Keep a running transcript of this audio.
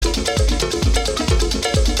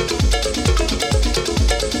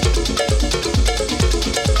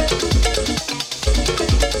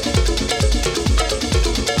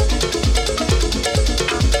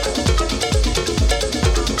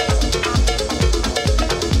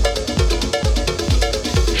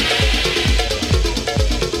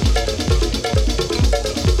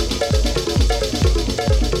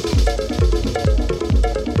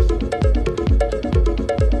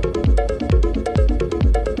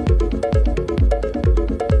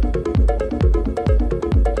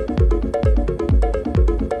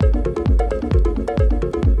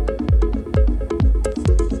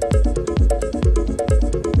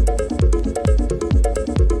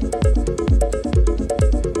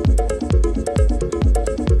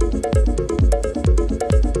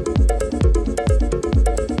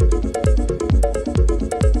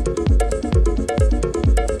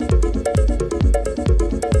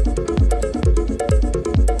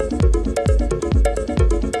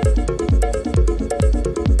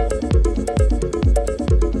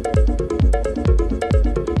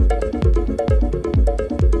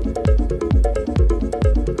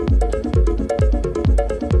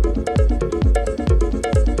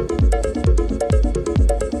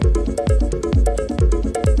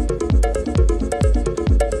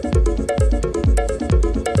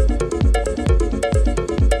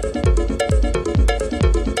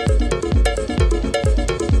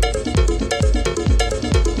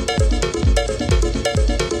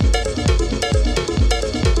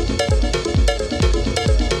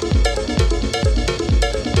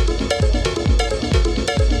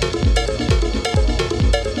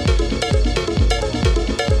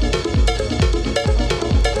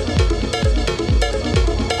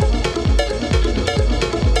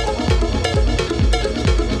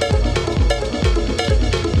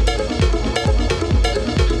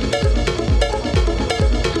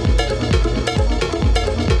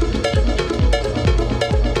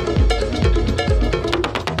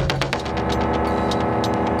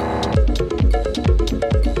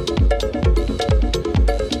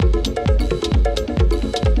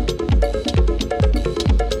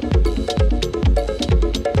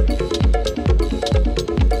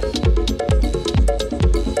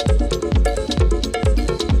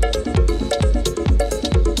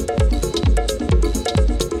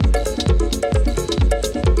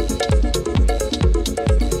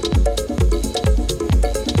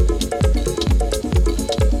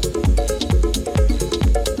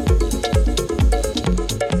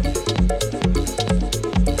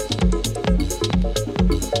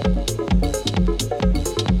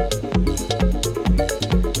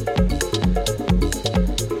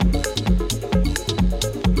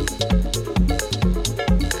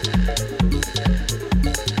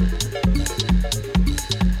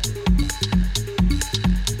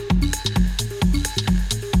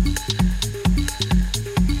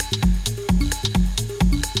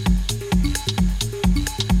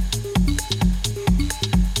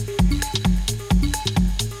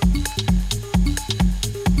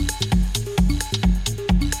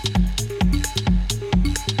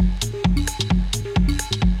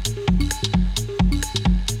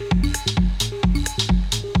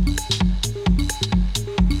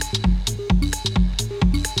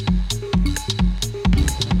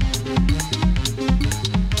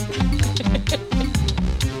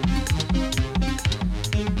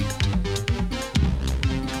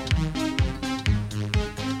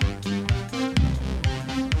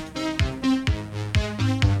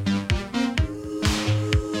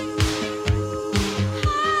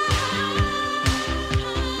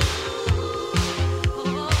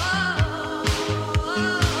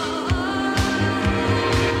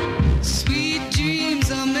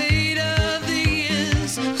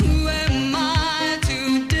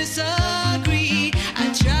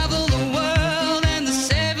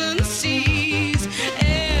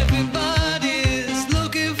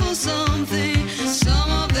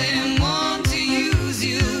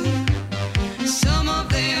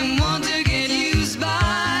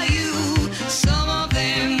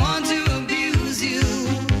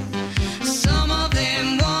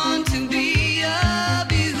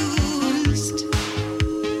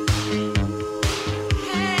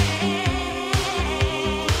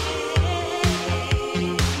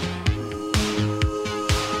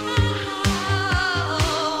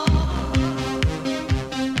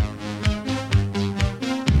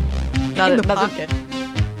in the pocket.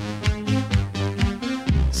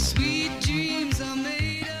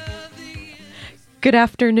 Good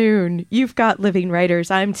afternoon. You've got Living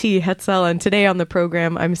Writers. I'm T. Hetzel, and today on the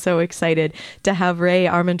program, I'm so excited to have Ray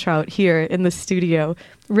Armentrout here in the studio.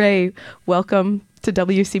 Ray, welcome to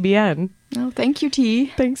WCBN. Oh, thank you, T.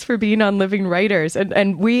 Thanks for being on Living Writers.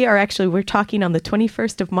 And we're talking on the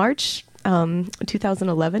 21st of March,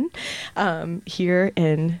 2011, here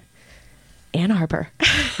in Ann Arbor.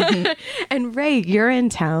 And Ray, you're in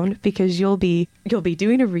town because you'll be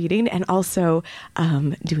doing a reading and also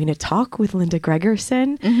doing a talk with Linda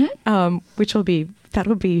Gregerson,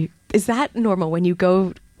 is that normal when you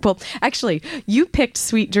go? Well, actually, you picked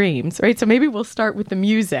Sweet Dreams, right? So maybe we'll start with the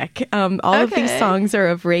music. All of these songs are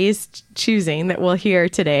of Ray's choosing that we'll hear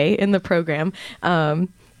today in the program.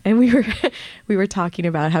 And we were talking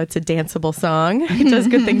about how it's a danceable song. It does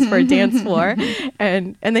good things for a dance floor.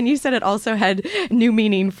 And then you said it also had new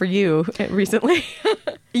meaning for you recently.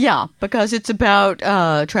 Yeah, because it's about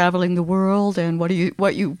traveling the world and what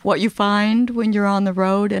you find when you're on the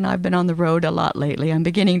road. And I've been on the road a lot lately. I'm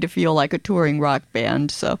beginning to feel like a touring rock band.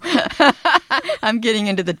 So I'm getting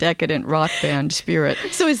into the decadent rock band spirit.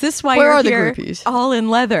 So is this why Where you're are the here groupies? All in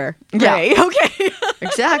leather? Yeah. Ray? Okay.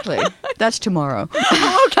 Exactly. That's tomorrow.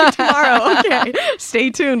 Okay, tomorrow. Okay. Stay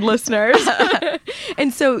tuned, listeners.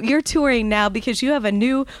 And so you're touring now because you have a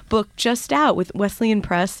new book just out with Wesleyan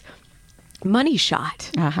Press, Money Shot.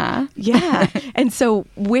 Uh-huh. Yeah. And so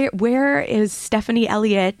where is Stephanie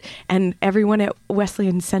Elliott and everyone at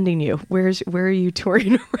Wesleyan sending you? Where are you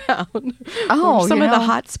touring around? Oh, some of the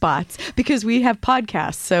hot spots, because we have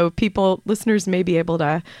podcasts, so listeners may be able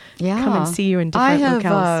to come and see you in different locales.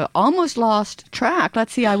 I have almost lost track.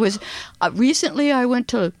 Let's see. I was recently I went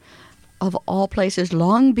to, of all places,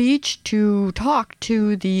 Long Beach to talk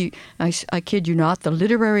to I kid you not, the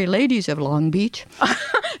literary ladies of Long Beach.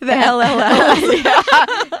 The LLL.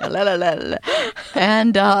 Yeah.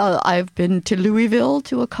 And I've been to Louisville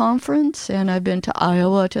to a conference, and I've been to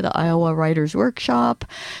Iowa to the Iowa Writers Workshop.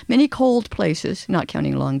 Many cold places, not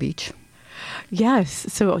counting Long Beach. Yes.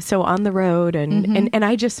 So on the road, and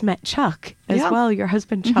I just met Chuck as well, your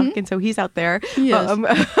husband Chuck, and so he's out there. He is.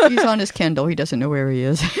 He's on his Kindle. He doesn't know where he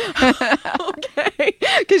is. Okay.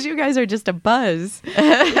 Because you guys are just a buzz.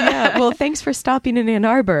 Yeah. Well, thanks for stopping in Ann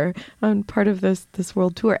Arbor on part of this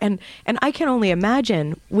world tour. And I can only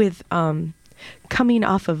imagine with coming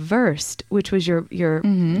off of Versed, which was your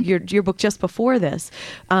book just before this,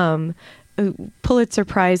 Pulitzer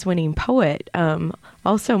Prize winning poet.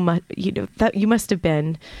 Also, that you must have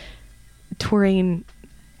been touring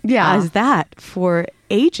as that for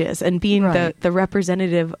ages and being the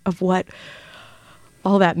representative of what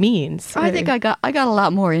all that means. I think I got a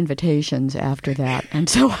lot more invitations after that, and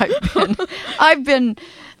so I've been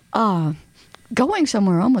going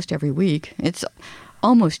somewhere almost every week. It's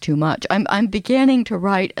almost too much. I'm beginning to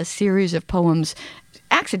write a series of poems,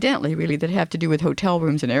 accidentally, really, that have to do with hotel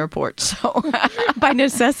rooms and airports. So by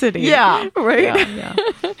necessity, yeah, right, yeah.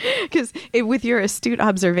 Because with your astute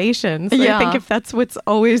observations, I think if that's what's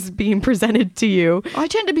always being presented to you, I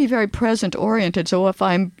tend to be very present oriented. So if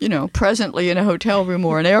I'm, presently in a hotel room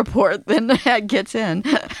or an airport, then that gets in.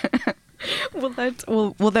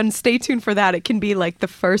 Well, then stay tuned for that. It can be like the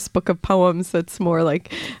first book of poems that's more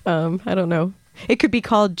like, I don't know. It could be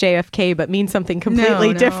called JFK, but mean something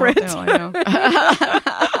completely different. No, I know.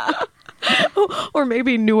 Or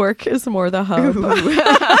maybe Newark is more the hub.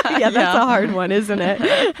 Yeah, that's a hard one, isn't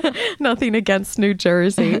it? Nothing against New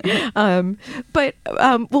Jersey. But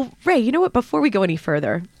Ray, you know what? Before we go any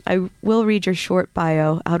further, I will read your short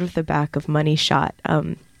bio out of the back of Money Shot.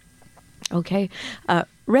 Okay.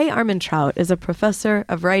 Ray Armentrout is a professor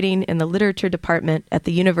of writing in the literature department at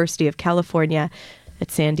the University of California at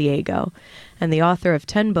San Diego, and the author of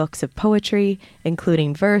 10 books of poetry,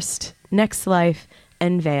 including Versed, Next Life,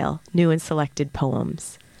 and Veil, New and Selected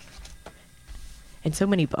Poems. And so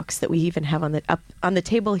many books that we even have on the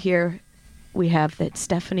table here. We have that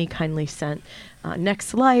Stephanie kindly sent,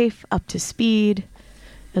 Next Life, Up to Speed,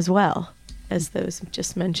 as well as those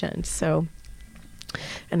just mentioned. So,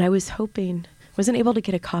 and I wasn't able to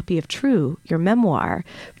get a copy of True, your memoir.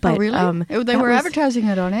 But, oh, really? They were advertising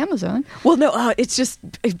it on Amazon. Well, no, it's just,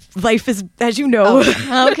 life is, as you know.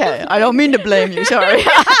 Oh, okay. I don't mean to blame you. Sorry.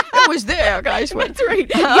 It was there, guys. That's right.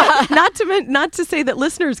 Yeah, not to say that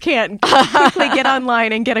listeners can't quickly get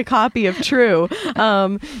online and get a copy of True,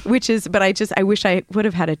 but I wish I would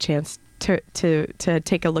have had a chance to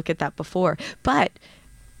take a look at that before. But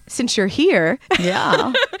since you're here,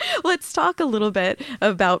 let's talk a little bit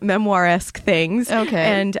about memoir-esque things.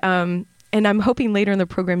 Okay. And I'm hoping later in the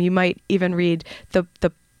program you might even read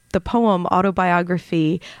the the poem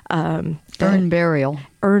autobiography, Urn Burial.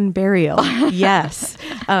 Urn Burial. Yes.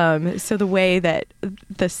 So the way that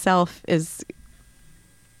the self is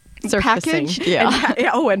surfacing. Packaged? Yeah.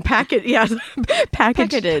 And packet. Yes.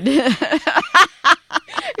 Packeted.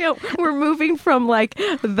 We're moving from like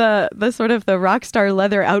the sort of the rock star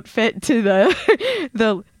leather outfit to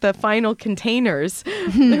the final containers,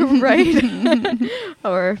 right?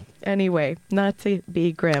 Or anyway, not to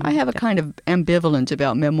be grim. I have a kind of ambivalence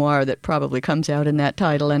about memoir that probably comes out in that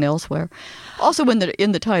title and elsewhere. Also,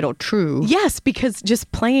 in the title, True. Yes, because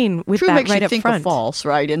just playing with True that makes right you up think front. of false,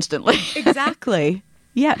 right? Instantly. Exactly.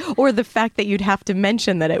 Yeah, or the fact that you'd have to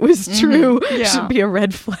mention that it was true should be a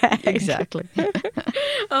red flag. Exactly.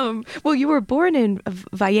 Well, you were born in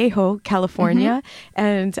Vallejo, California,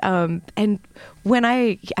 and when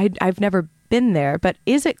I've never been there, but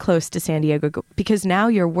is it close to San Diego? Because now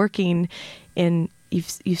you're working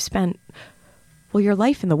you've spent your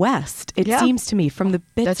life in the West. It seems to me from the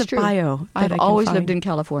bits That's of true. bio that I've always lived in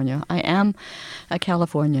California. I am a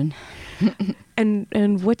Californian.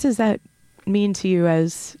 And what does that mean to you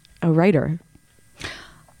as a writer?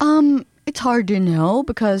 It's hard to know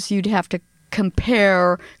because you'd have to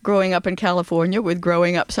compare growing up in California with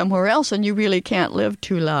growing up somewhere else, and you really can't live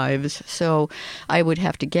two lives. So I would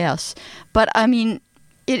have to guess. But I mean,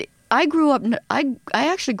 I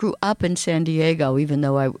actually grew up in San Diego, even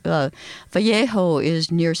though Vallejo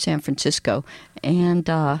is near San Francisco, and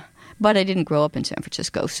but I didn't grow up in San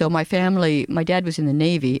Francisco. So my dad was in the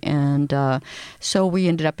Navy, and so we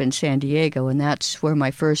ended up in San Diego, and that's where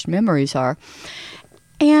my first memories are.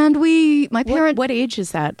 And my parents... What age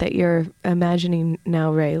is that you're imagining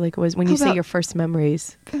now, Ray? Like, when you say your first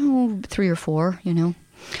memories? 3 or 4,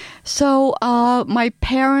 So my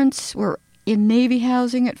parents were in Navy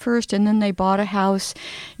housing at first, and then they bought a house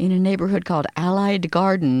in a neighborhood called Allied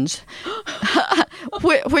Gardens,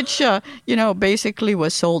 which basically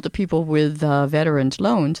was sold to people with veterans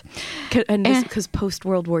loans. And because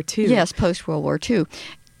post-World War II. Yes, post-World War II.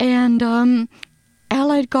 And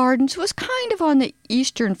Allied Gardens was kind of on the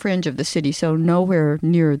eastern fringe of the city, so nowhere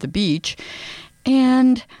near the beach.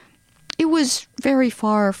 And it was very, very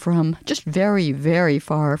far from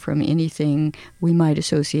anything we might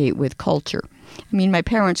associate with culture. I mean, my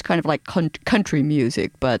parents kind of like country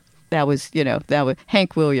music, but that was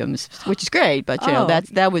Hank Williams, which is great, but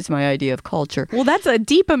that was my idea of culture. Well, that's a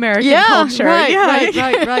deep American culture.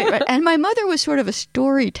 Right. And my mother was sort of a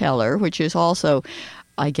storyteller, which is also,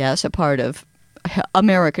 I guess, a part of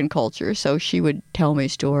American culture. So she would tell me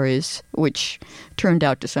stories, which turned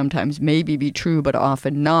out to sometimes maybe be true, but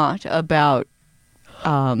often not, about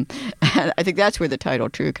I think that's where the title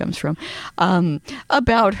True comes from,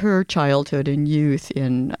 about her childhood and youth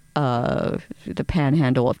in the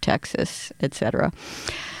panhandle of Texas, etc.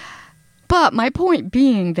 But my point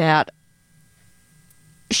being that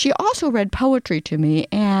she also read poetry to me,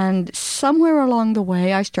 and somewhere along the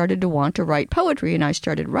way I started to want to write poetry, and I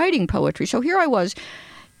started writing poetry. So here I was,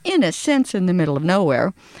 in a sense, in the middle of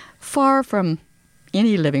nowhere, far from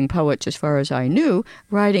any living poets as far as I knew,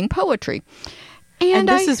 writing poetry. And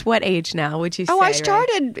this is what age now, would you say? I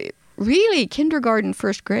started really kindergarten,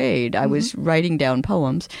 first grade. I was writing down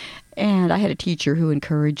poems, and I had a teacher who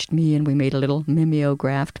encouraged me, and we made a little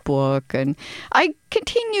mimeographed book, and I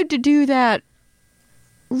continued to do that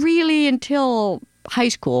really until high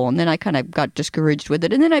school, and then I kind of got discouraged with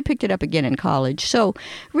it, and then I picked it up again in college. So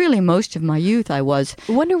really most of my youth I was...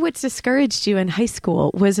 I wonder what discouraged you in high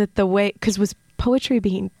school. Was it the way... Because was poetry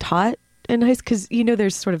being taught in high school? Because,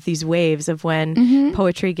 there's sort of these waves of when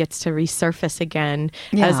poetry gets to resurface again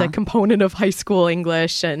as a component of high school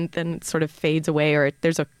English, and then it sort of fades away, or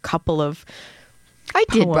there's a couple of... I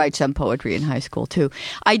did write some poetry in high school too.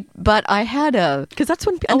 But I had because that's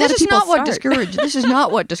when and this is not what discouraged. This is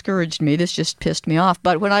not what discouraged me. This just pissed me off.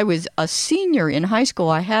 But when I was a senior in high school,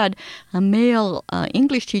 I had a male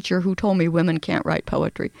English teacher who told me women can't write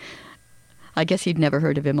poetry. I guess he'd never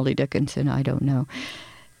heard of Emily Dickinson. I don't know.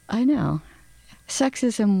 I know.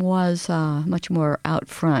 Sexism was much more out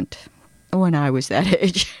front when I was that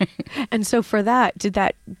age. And so for that, did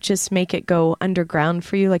that just make it go underground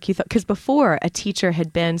for you, like you thought? Because before, a teacher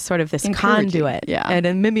had been sort of this conduit and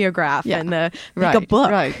a mimeograph and a book.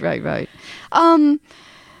 Right.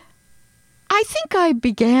 I think I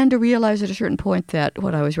began to realize at a certain point that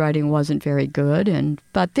what I was writing wasn't very good,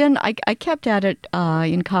 but then I kept at it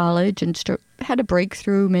in college and had a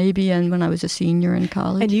breakthrough maybe, and when I was a senior in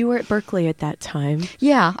college. And you were at Berkeley at that time.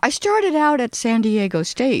 Yeah, I started out at San Diego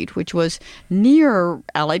State, which was near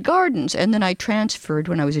Allied Gardens, and then I transferred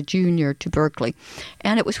when I was a junior to Berkeley.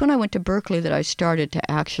 And it was when I went to Berkeley that I started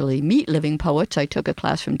to actually meet living poets. I took a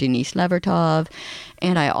class from Denise Levertov,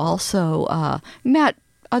 and I also met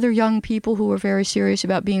other young people who were very serious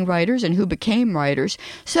about being writers and who became writers.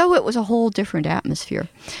 So it was a whole different atmosphere.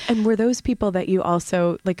 And were those people that you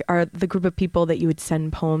also, like, are the group of people that you would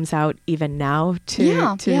send poems out even now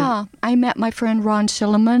to? Yeah. I met my friend Ron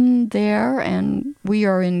Silliman there, and we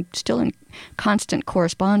are still in constant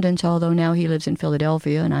correspondence, although now he lives in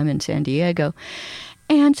Philadelphia and I'm in San Diego.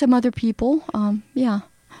 And some other people, yeah.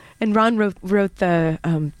 And Ron wrote the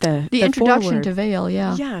introduction foreword to Vale,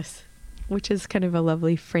 yeah. Yes. Which is kind of a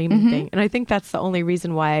lovely framing thing. And I think that's the only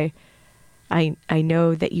reason why I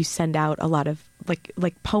know that you send out a lot of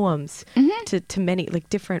like poems to many, like,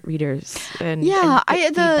 different readers. And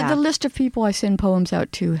the list of people I send poems out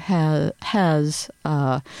to has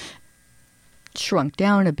shrunk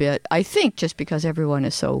down a bit, I think, just because everyone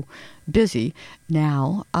is so busy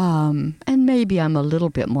now. And maybe I'm a little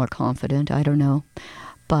bit more confident, I don't know.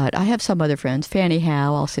 But I have some other friends. Fanny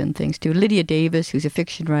Howe, I'll send things to. Lydia Davis, who's a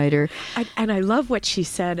fiction writer. And I love what she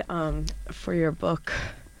said for your book,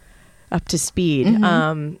 Up to Speed.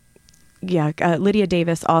 Lydia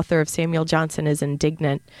Davis, author of Samuel Johnson is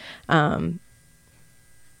Indignant.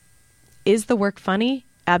 Is the work funny?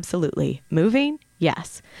 Absolutely. Moving?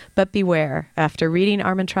 Yes. But beware. After reading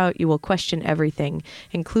Armentrout, you will question everything,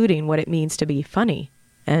 including what it means to be funny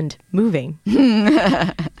and moving.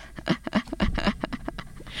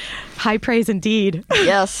 High praise indeed.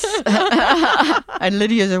 Yes. And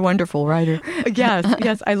Lydia's a wonderful writer.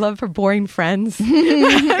 Yes. I love her Boring Friends.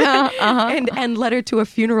 And Letter to a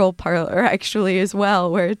Funeral Parlor, actually, as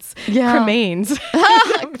well, where it's cremains.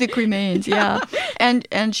 The cremains, yeah.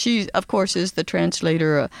 And she, of course, is the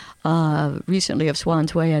translator recently of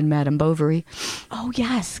Swann's Way and Madame Bovary. Oh,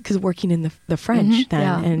 yes, because working in the French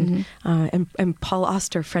then. Yeah. And Paul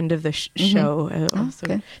Auster, friend of the show,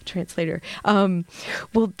 also translator.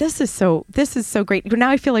 Well, this is so great. Now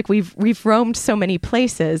I feel like we've roamed so many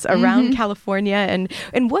places around California,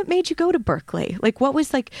 and what made you go to Berkeley? Like, what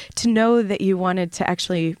was like to know that you wanted to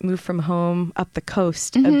actually move from home up the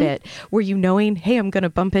coast a bit? Were you knowing, hey, I'm going to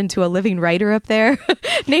bump into a living writer up there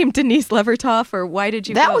named Denise Levertov, or why did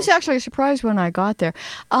you go? That was actually a surprise when I got there.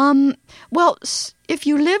 Well, if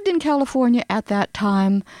you lived in California at that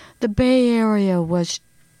time, the Bay Area was,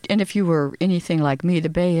 and if you were anything like me, the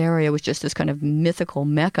Bay Area was just this kind of mythical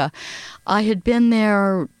mecca. I had been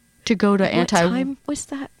there to go to What time was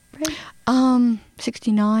that, right?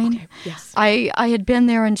 69. Okay, yes. I had been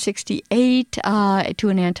there in 68 to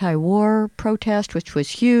an anti-war protest, which was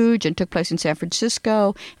huge and took place in San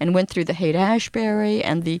Francisco, and went through the Haight-Ashbury,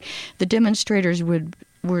 and the demonstrators would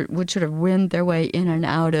sort of wend their way in and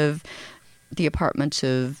out of the apartments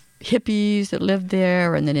of hippies that lived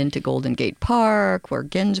there, and then into Golden Gate Park, where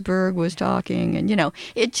Ginsberg was talking, and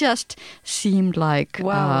it just seemed like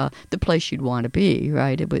the place you'd want to be,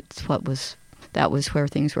 right? That was where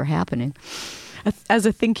things were happening. As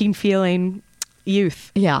a thinking, feeling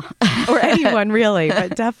youth, yeah, or anyone really,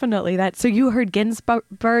 but definitely that. So you heard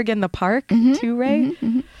Ginsberg in the park too, Ray?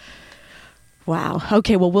 Wow.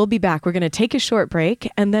 Okay, well, we'll be back. We're going to take a short break,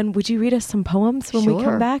 and then would you read us some poems when we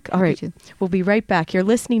come back? All right. We'll be right back. You're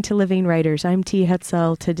listening to Living Writers. I'm T.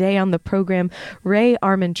 Hetzel. Today on the program, Rae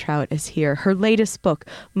Armentrout is here. Her latest book,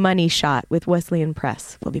 Money Shot, with Wesleyan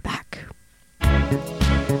Press. We'll be back.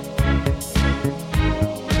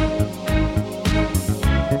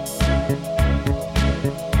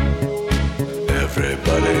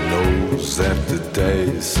 Everybody knows that the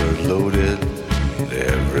dice are loaded.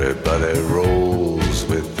 Everybody rolls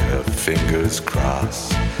with their fingers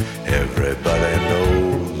crossed. Everybody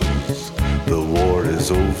knows the war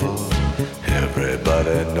is over.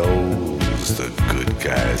 Everybody knows the good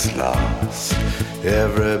guys lost.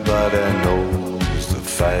 Everybody knows the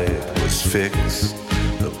fight was fixed.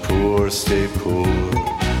 The poor stay poor,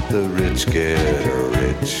 the rich get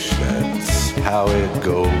rich. That's how it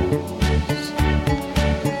goes.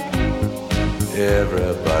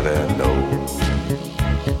 Everybody knows.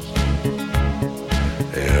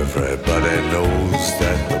 Everybody knows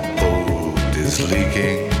that the boat is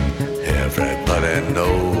leaking. Everybody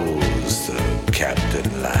knows the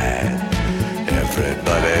captain lied.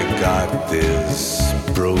 Everybody got this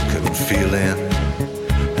broken feeling,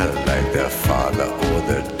 like their father or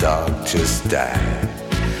their dog just died.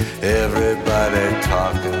 Everybody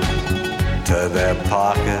talking to their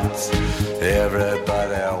pockets.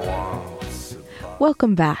 Everybody wants.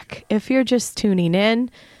 Welcome back. If you're just tuning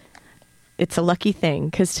in, it's a lucky thing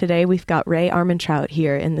because today we've got Rae Armantrout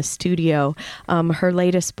here in the studio. Her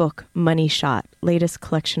latest book, Money Shot, latest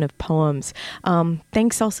collection of poems.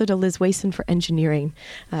 Thanks also to Liz Wason for engineering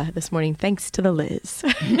this morning. Thanks to the Liz.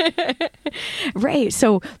 Rae,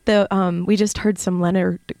 so we just heard some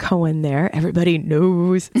Leonard Cohen there. Everybody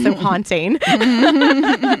knows. So haunting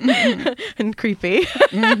and creepy.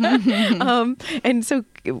 And so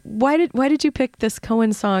why did you pick this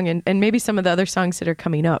Cohen song and maybe some of the other songs that are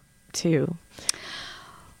coming up too?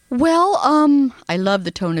 Well, I love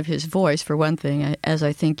the tone of his voice, for one thing, as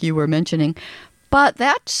I think you were mentioning. But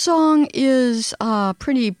that song is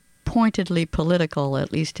pretty pointedly political,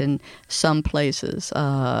 at least in some places.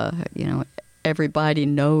 Everybody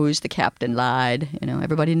knows the captain lied.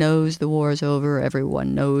 Everybody knows the war's over.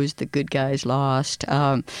 Everyone knows the good guys lost,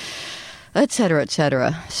 et cetera, et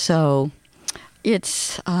cetera. So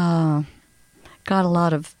it's got a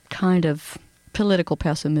lot of kind of political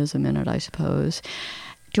pessimism in it, I suppose.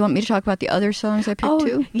 Do you want me to talk about the other songs I picked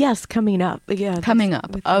too? Yes, coming up. Yeah, coming up.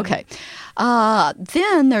 Okay.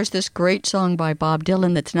 Then there's this great song by Bob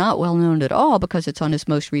Dylan that's not well known at all because it's on his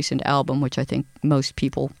most recent album, which I think most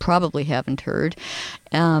people probably haven't heard.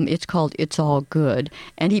 It's called It's All Good.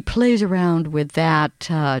 And he plays around with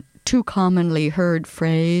that too commonly heard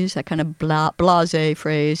phrase, that kind of blasé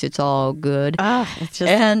phrase, it's all good. It's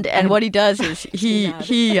just, and what he does is he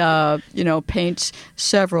paints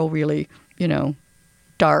several really,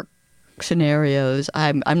 dark scenarios.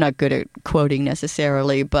 I'm not good at quoting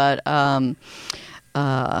necessarily, but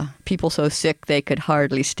people so sick they could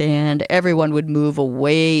hardly stand. Everyone would move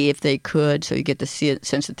away if they could, so you get the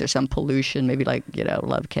sense that there's some pollution, maybe like,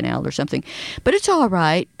 Love Canal or something. But it's all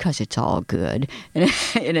right, because it's all good. And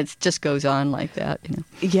it just goes on like that.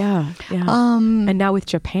 Yeah. And now with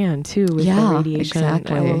Japan, too, with the radiation.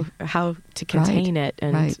 Exactly. How to contain it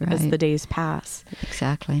as the days pass.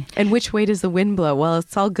 Exactly. And which way does the wind blow? Well,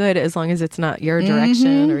 it's all good as long as it's not your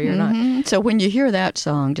direction or you're not. So when you hear that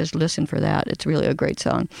song, just listen for that. It's really a great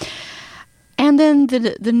song. And then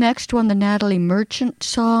the next one, the Natalie Merchant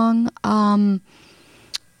song, I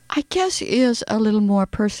guess is a little more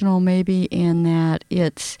personal maybe in that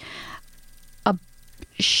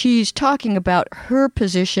she's talking about her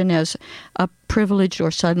position as a privileged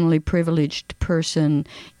or suddenly privileged person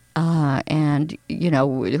and,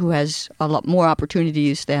 who has a lot more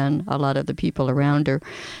opportunities than a lot of the people around her.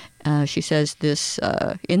 She says this,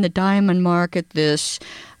 in the diamond market, this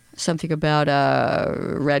something about a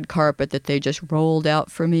red carpet that they just rolled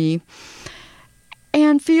out for me.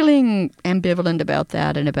 And feeling ambivalent about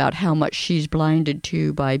that and about how much she's blinded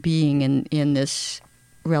to by being in this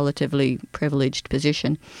relatively privileged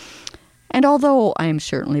position. And although I am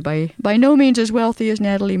certainly by no means as wealthy as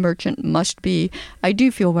Natalie Merchant must be, I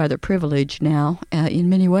do feel rather privileged now in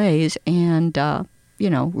many ways and,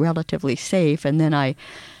 relatively safe. And then I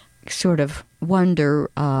sort of wonder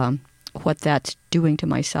what that's doing to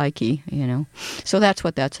my psyche, So that's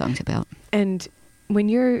what that song's about. And when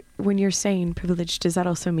you're saying privileged, does that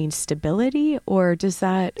also mean stability, or does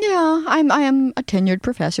that? Yeah, I am a tenured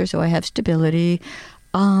professor, so I have stability.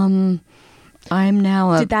 I'm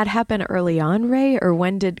now Did that happen early on, Rae, or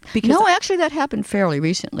when did? Because no, actually, that happened fairly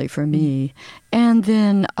recently for me. And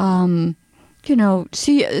then,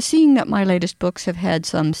 seeing that my latest books have had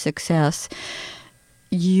some success,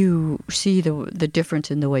 you see the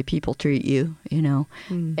difference in the way people treat you,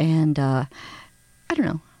 and I don't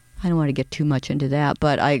know. I don't want to get too much into that,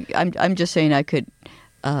 but I'm just saying I could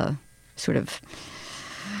sort of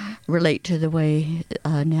relate to the way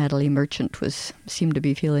Natalie Merchant seemed to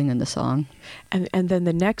be feeling in the song. And then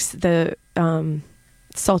the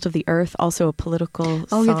Salt of the Earth, also a political song.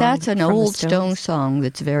 Oh, yeah, that's an old Stones song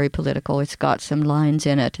that's very political. It's got some lines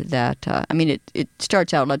in it that, it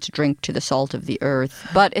starts out, let's drink to the salt of the earth,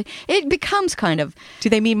 but it becomes kind of... Do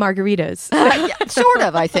they mean margaritas? Yeah, sort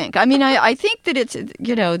of, I think. I think that it's,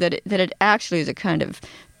 that it actually is a kind of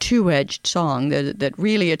two-edged song, that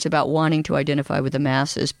really it's about wanting to identify with the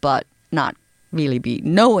masses, but not really be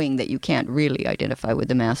knowing that you can't really identify with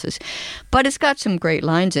the masses. But it's got some great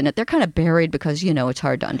lines in it. They're kind of buried because, it's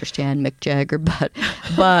hard to understand Mick Jagger, but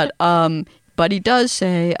he does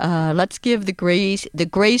say, let's give the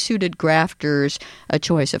gray-suited grafters a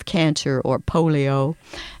choice of cancer or polio.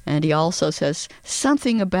 And he also says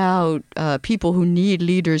something about people who need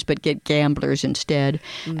leaders but get gamblers instead.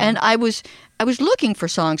 And I was looking for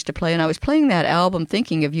songs to play, and I was playing that album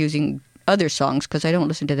thinking of using other songs because I don't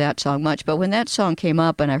listen to that song much. But when that song came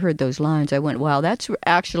up and I heard those lines, I went, wow, that's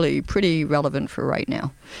actually pretty relevant for right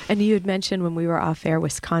now. And you had mentioned when we were off air,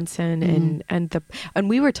 Wisconsin, and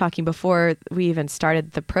we were talking before we even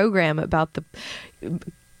started the program about the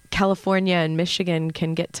California and Michigan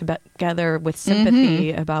can get together with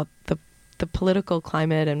sympathy about the political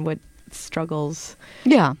climate and what struggles.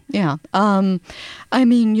 Yeah. I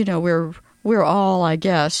mean, we're all, I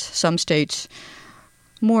guess, some states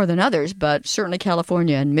more than others, but certainly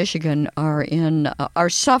California and Michigan are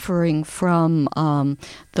suffering from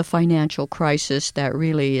the financial crisis that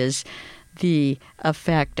really is the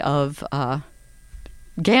effect of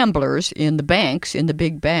gamblers in the banks, in the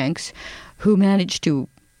big banks, who managed to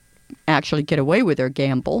actually get away with their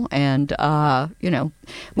gamble, and no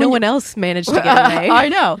one else managed to get away. I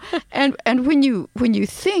know, and when you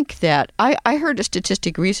think that, I heard a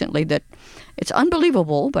statistic recently that it's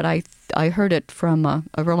unbelievable, but I heard it from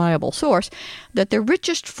a reliable source, that the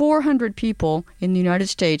richest 400 people in the United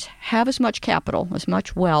States have as much capital, as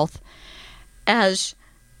much wealth, as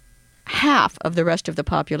half of the rest of the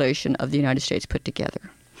population of the United States put together.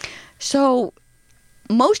 So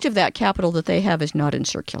most of that capital that they have is not in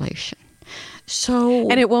circulation.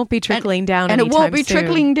 And it won't be trickling down anytime soon. And it won't be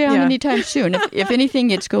trickling down anytime soon. If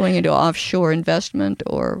anything, it's going into offshore investment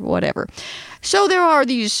or whatever. So there are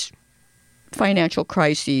these financial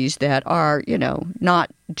crises that are,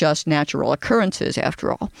 not just natural occurrences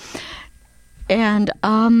after all. And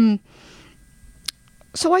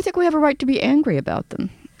so I think we have a right to be angry about them.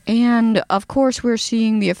 And, of course, we're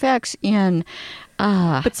seeing the effects in...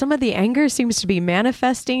 but some of the anger seems to be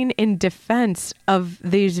manifesting in defense of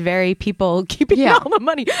these very people keeping all the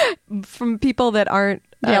money from people that aren't...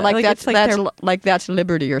 that's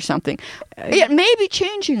liberty or something. It may be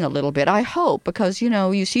changing a little bit, I hope, because,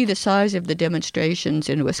 you see the size of the demonstrations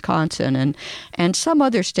in Wisconsin and some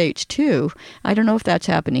other states, too. I don't know if that's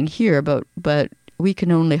happening here, but we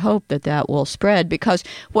can only hope that will spread, because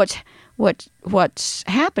what's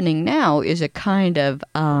happening now is a kind of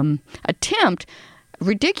attempt,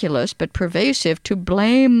 ridiculous but pervasive, to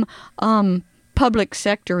blame public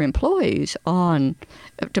sector employees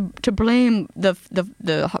to blame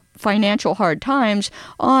the financial hard times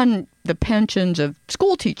on the pensions of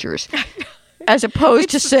school teachers. As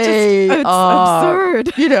opposed to say, it's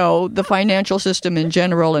absurd. The financial system in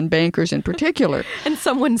general and bankers in particular. And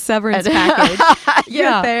someone's severance package.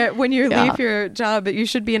 When you leave your job, you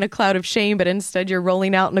should be in a cloud of shame, but instead you're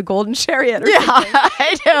rolling out in a golden chariot or something.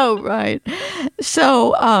 I know, right.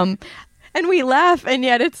 So, and we laugh, and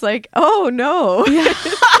yet it's like, oh no. Yeah.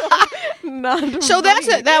 So that's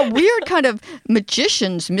that weird kind of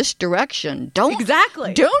magician's misdirection. Don't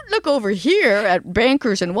look over here at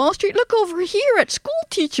bankers and Wall Street. Look over here at school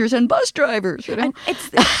teachers and bus drivers. And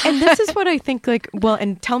this is what I think.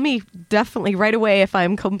 And tell me definitely right away if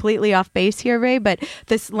I'm completely off base here, Ray. But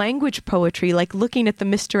this language poetry, looking at the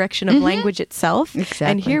misdirection of language itself. Exactly.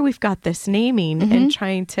 And here we've got this naming and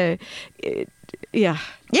trying to, Yeah,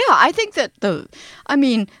 I think that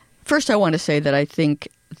first I want to say that I think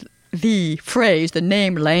the phrase, the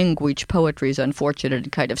name language poetry, is unfortunate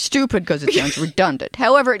and kind of stupid because it sounds redundant.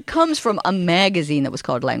 However, it comes from a magazine that was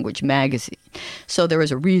called Language Magazine. So there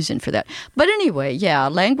was a reason for that. But anyway,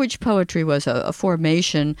 language poetry was a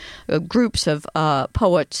formation of groups of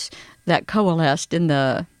poets that coalesced in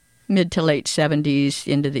the mid to late 70s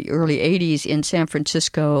into the early 80s in San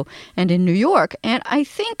Francisco and in New York. And I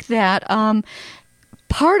think that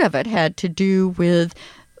part of it had to do with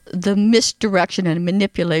the misdirection and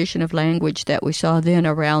manipulation of language that we saw then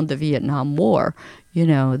around the Vietnam War.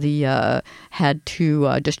 Had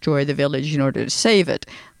to destroy the village in order to save it,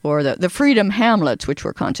 or the freedom hamlets, which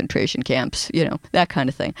were concentration camps, that kind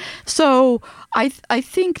of thing. So I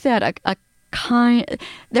think that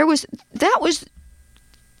that was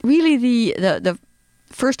really the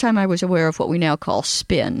first time I was aware of what we now call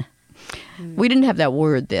spin. We didn't have that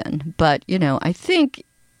word then, but I think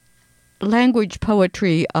language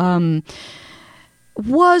poetry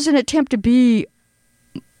was an attempt to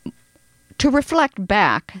reflect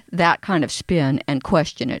back that kind of spin and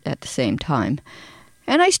question it at the same time.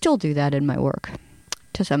 And I still do that in my work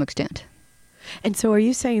to some extent. And so are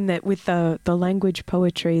you saying that with the language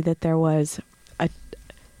poetry that there was a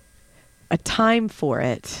time for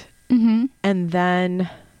it, and then...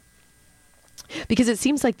 Because it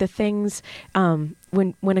seems like the things, when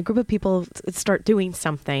a group of people start doing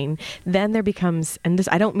something, then there becomes, and this,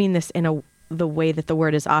 I don't mean this in the way that the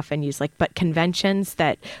word is often used, but conventions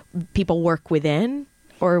that people work within,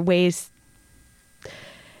 or ways,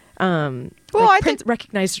 I think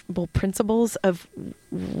recognizable principles of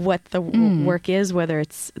what the work is, whether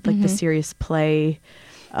it's the serious play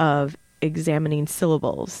of examining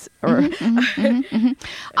syllables or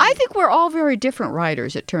I think we're all very different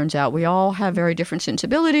writers, it turns out. We all have very different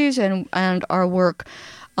sensibilities, and our work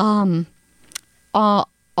on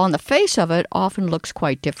the face of it often looks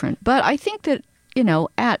quite different. But I think that,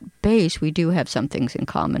 at base we do have some things in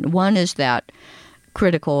common. One is that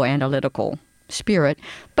critical, analytical spirit.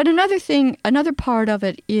 But another part of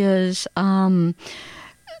it is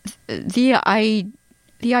the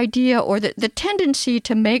idea or the tendency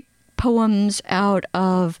to make poems out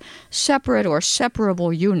of separate or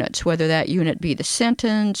separable units, whether that unit be the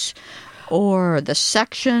sentence or the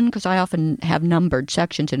section, because I often have numbered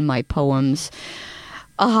sections in my poems,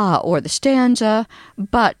 or the stanza,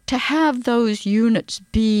 but to have those units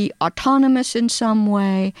be autonomous in some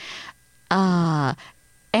way, and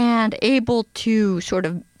able to sort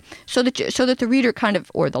of, so that the reader kind of,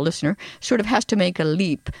 or the listener, sort of has to make a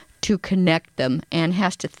leap to connect them and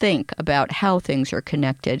has to think about how things are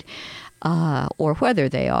connected, or whether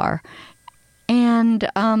they are, and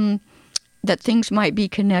that things might be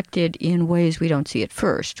connected in ways we don't see at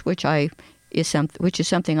first, which is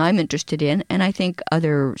something I'm interested in, and I think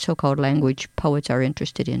other so-called language poets are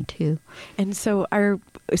interested in too. And so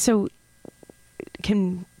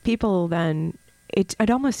can people then?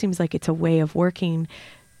 It almost seems like it's a way of working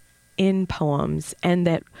in poems, and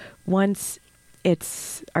that once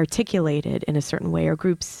it's articulated in a certain way, or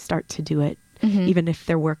groups start to do it, even if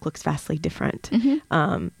their work looks vastly different,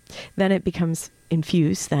 then it becomes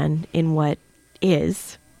infused then in what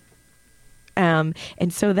is. And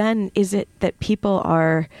so then is it that people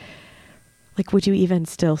are, like, would you even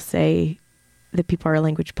still say that people are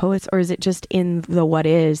language poets, or is it just in the what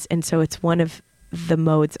is, and so it's one of the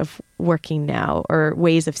modes of working now, or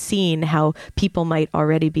ways of seeing how people might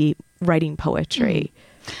already be writing poetry?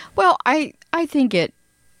 Well, I think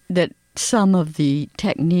that some of the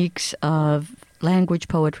techniques of language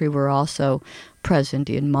poetry were also present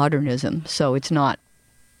in modernism, so it's not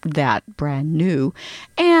that brand new.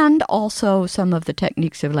 And also some of the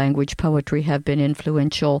techniques of language poetry have been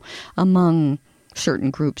influential among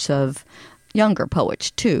certain groups of younger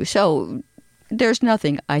poets too. So there's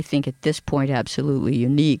nothing, I think, at this point absolutely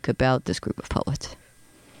unique about this group of poets.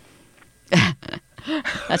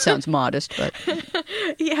 That sounds modest, but...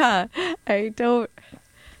 Yeah, I don't...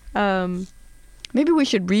 Maybe we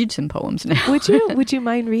should read some poems now. Would you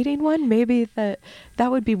mind reading one? Maybe that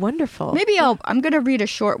would be wonderful. Maybe I'm going to read a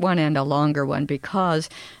short one and a longer one, because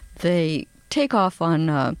they take off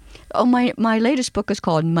on... my latest book is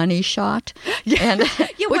called Money Shot, and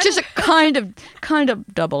which is a kind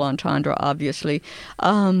of double entendre, obviously.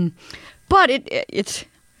 But it's...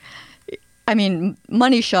 I mean,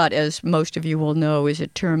 money shot, as most of you will know, is a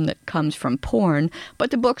term that comes from porn,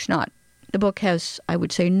 but the book's not. The book has, I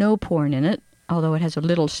would say, no porn in it, although it has a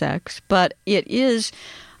little sex, but it is,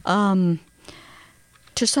 to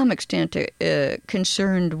some extent,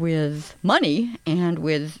 concerned with money and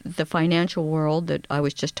with the financial world that I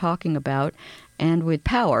was just talking about, and with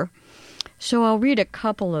power. So I'll read a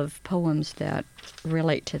couple of poems that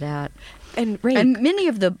relate to that. And Ray, and many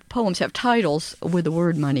of the poems have titles with the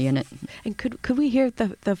word money in it. And could we hear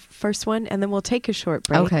the first one, and then we'll take a short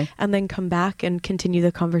break, okay, and then come back and continue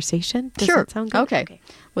the conversation? Does sure. that sound good? Okay.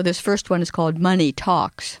 Well, this first one is called Money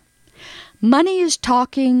Talks. Money is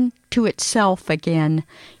talking to itself again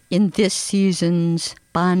in this season's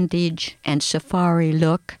bondage and safari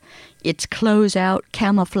look, its closeout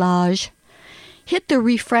camouflage. Hit the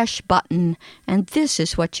refresh button, and this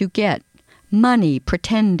is what you get. Money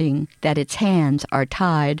pretending that its hands are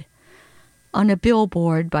tied. On a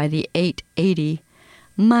billboard by the 880,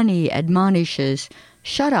 money admonishes,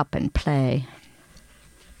 shut up and play.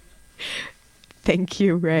 Thank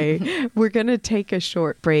you, Ray. We're going to take a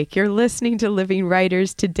short break. You're listening to Living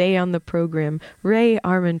Writers. Today on the program, Rae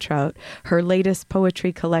Armantrout, her latest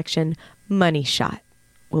poetry collection, Money Shot.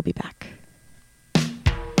 We'll be back.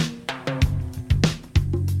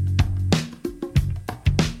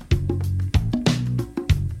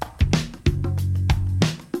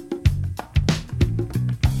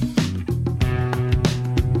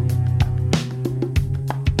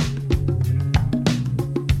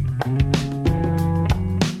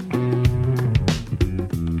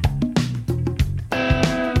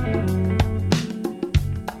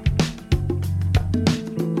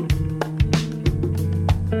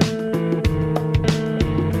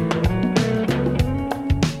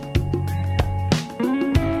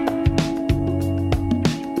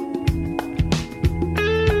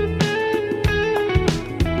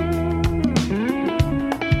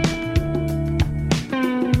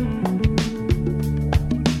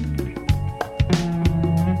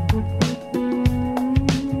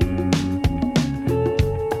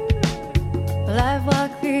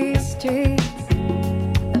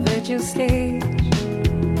 artificial stage,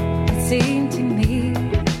 it seemed to me.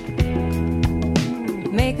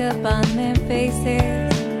 Makeup on their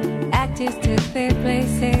faces, actors took their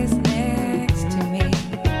places next to me.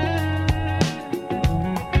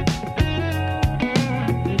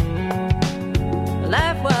 Well,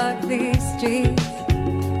 I've walked these streets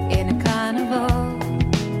in a carnival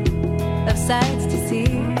of sights to see.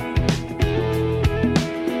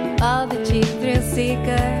 All the cheap thrill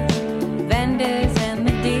seekers, vendors and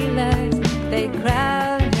the dealers, they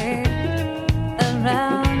crowded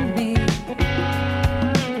around me.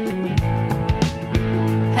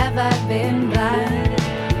 Have I been blind?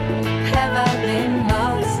 Have I been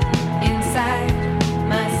lost inside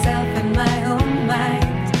myself and my own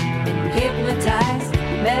mind? Been hypnotized,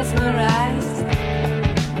 mesmerized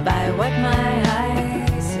by what my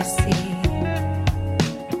eyes have seen.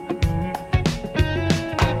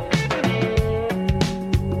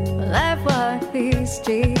 Well, I've walked these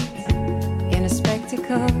streets in a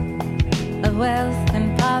spectacle of wealth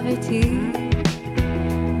and poverty.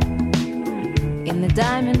 In the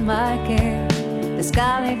diamond market, the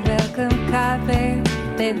scarlet welcome carpet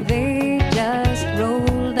that they just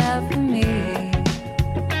rolled out for me.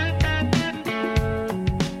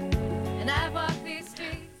 And I've walked these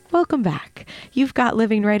streets. Welcome back. You've got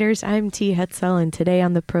Living Writers. I'm T. Hetzel, and today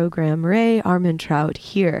on the program, Rae Armantrout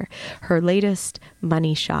here, her latest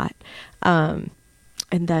Money Shot.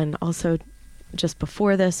 And then also, just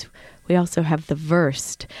before this, we also have The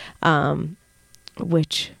Versed,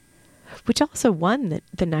 which also won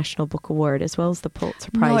the National Book Award as well as the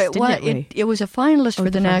Pulitzer Prize, It was a finalist for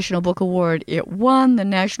the National Book Award. It won the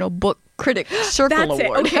National Book Critics Circle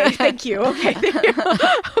Award. Okay, thank you. Okay,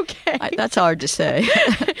 okay. That's hard to say.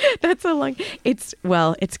 That's a long. It's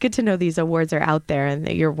good to know these awards are out there and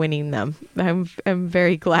that you're winning them. I'm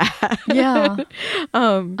very glad. Yeah.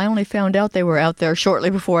 I only found out they were out there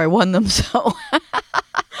shortly before I won them. So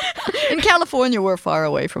in California, we're far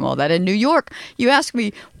away from all that. In New York, you ask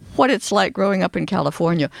me what it's like growing up in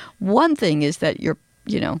California. One thing is that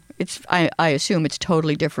I assume it's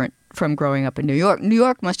totally different from growing up in New York. New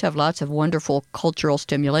York must have lots of wonderful cultural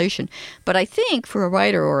stimulation, but I think for a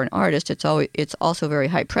writer or an artist, it's also very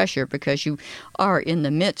high pressure because you are in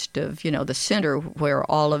the midst of the center where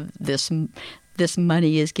all of this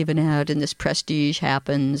money is given out and this prestige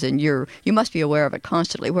happens, and you must be aware of it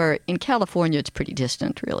constantly. Where in California, it's pretty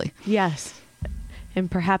distant, really. Yes. And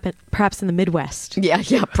perhaps in the Midwest. Yeah,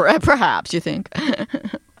 perhaps, you think.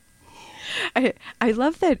 I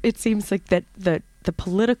love that it seems like that the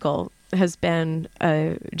political has been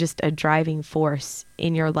just a driving force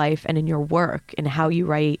in your life and in your work and how you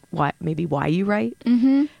write, why you write.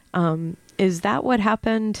 Mm-hmm. Is that what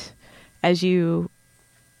happened as you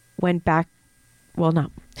went back? Well,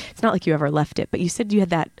 no, it's not like you ever left it, but you said you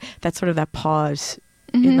had that sort of that pause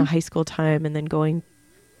mm-hmm. in the high school time and then going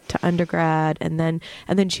to undergrad and then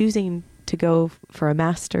choosing to go for a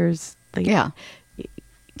master's.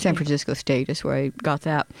 San Francisco State is where I got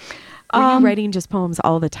that. Were you writing just poems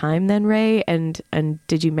all the time then, Rae? And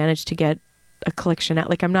did you manage to get a collection out?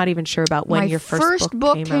 Like, I'm not even sure about when your first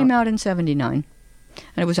book came out in 1979.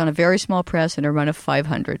 And it was on a very small press in a run of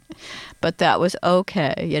 500. But that was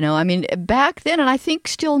okay, I mean, back then, and I think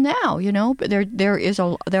still now, but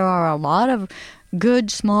there are a lot of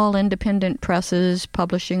good, small, independent presses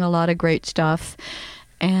publishing a lot of great stuff.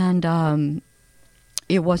 And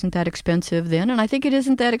it wasn't that expensive then, and I think it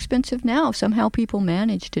isn't that expensive now. Somehow people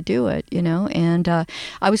manage to do it, And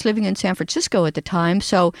I was living in San Francisco at the time,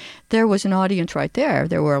 so there was an audience right there.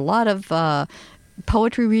 There were a lot of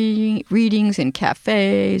poetry readings in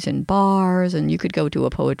cafes and bars, and you could go to a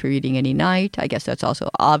poetry reading any night. I guess that's also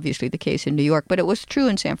obviously the case in New York, but it was true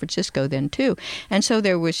in San Francisco then too. And so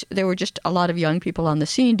there were just a lot of young people on the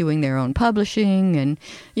scene doing their own publishing, and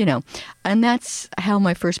and that's how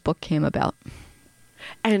my first book came about.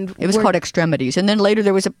 And it was called Extremities, and then later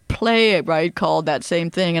there was a playwright called that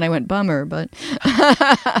same thing, and I went, bummer, but.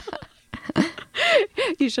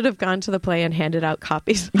 You should have gone to the play and handed out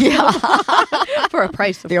copies. Yeah. For a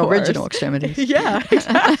price, of the course. Original Extremities. Yeah,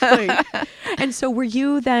 exactly. And so were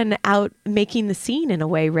you then out making the scene in a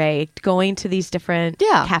way, Rae? Going to these different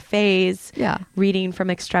cafes, reading from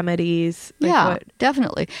Extremities?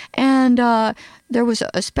 Definitely. And there was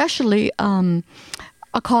especially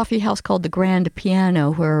a coffee house called the Grand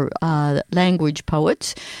Piano where language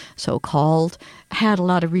poets, so-called, had a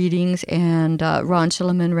lot of readings, and Ron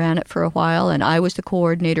Silliman ran it for a while, and I was the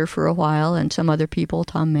coordinator for a while, and some other people,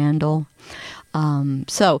 Tom Mandel.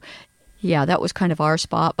 That was kind of our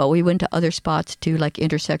spot, but we went to other spots too, like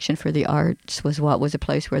Intersection for the Arts was a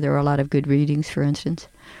place where there were a lot of good readings, for instance.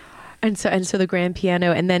 And so the grand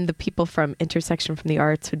piano, and then the people from Intersection from the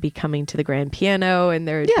Arts would be coming to the grand piano, and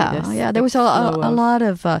there would be this, there was a lot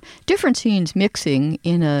of different scenes mixing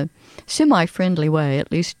in a semi-friendly way,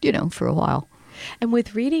 at least, for a while. And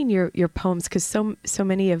with reading your poems, because so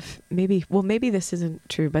many of maybe this isn't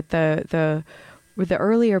true, but the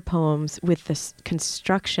earlier poems with this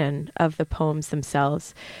construction of the poems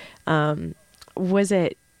themselves, did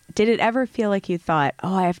it ever feel like you thought,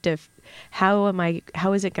 how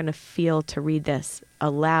is it going to feel to read this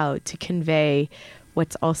aloud, to convey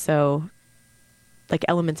what's also like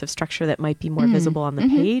elements of structure that might be more visible on the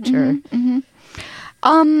page?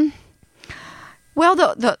 Well,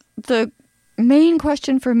 the main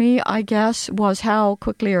question for me, I guess, was how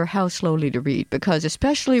quickly or how slowly to read, because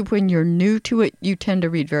especially when you're new to it, you tend to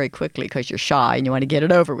read very quickly because you're shy and you want to get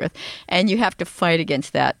it over with, and you have to fight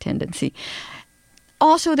against that tendency.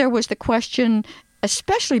 Also, there was the question,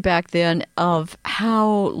 especially back then, of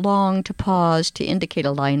how long to pause to indicate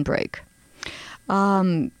a line break.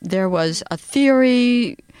 There was a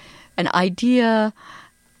theory, an idea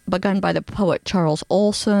begun by the poet Charles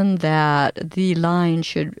Olson that the line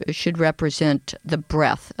should represent the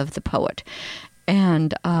breath of the poet.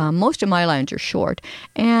 And most of my lines are short.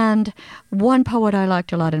 And one poet I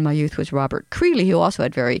liked a lot in my youth was Robert Creeley, who also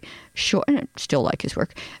had very short, and I still like his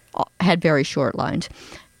work, had very short lines.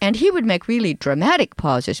 And he would make really dramatic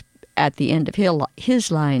pauses at the end of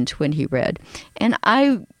his lines when he read. And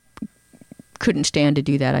I couldn't stand to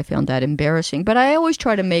do that. I found that embarrassing. But I always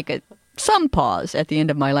try to make some pause at the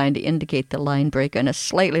end of my line to indicate the line break, and a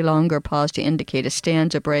slightly longer pause to indicate a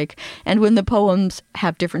stanza break. And when the poems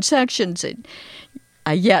have different sections,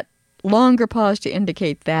 a yet longer pause to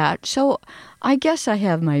indicate that. So I guess I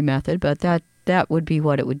have my method, but that would be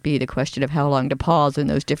what it would be, the question of how long to pause in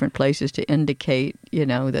those different places to indicate,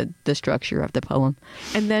 the structure of the poem.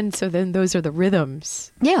 And then those are the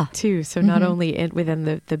rhythms, too. So not only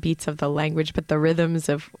within the beats of the language, but the rhythms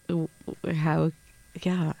of how,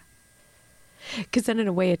 because then in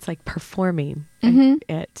a way it's like performing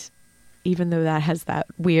it, even though that has that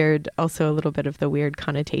weird, also a little bit of the weird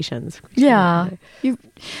connotations. Yeah.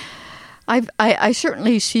 I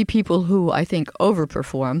certainly see people who I think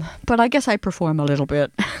overperform, but I guess I perform a little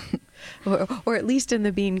bit. or at least in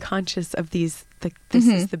the being conscious of these, this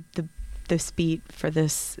is the beat for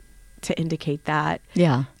this to indicate that.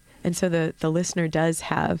 Yeah. And so the listener does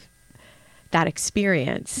have that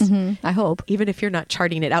experience. I hope. Even if you're not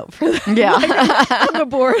charting it out for them. Yeah. On the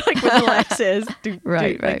board, like with Alexis.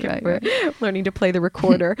 Right. Learning to play the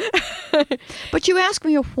recorder. But you asked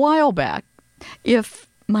me a while back if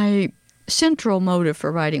my central motive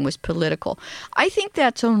for writing was political. I think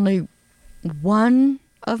that's only one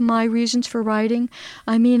of my reasons for writing.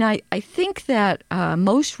 I mean, I think that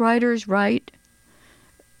most writers write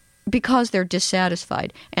because they're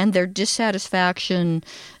dissatisfied, and their dissatisfaction,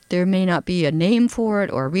 there may not be a name for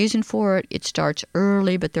it or a reason for it. It starts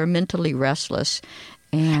early, but they're mentally restless.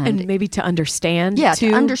 And maybe to understand, too.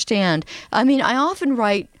 To understand. I mean, I often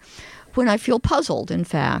write when I feel puzzled, in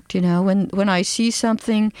fact. When I see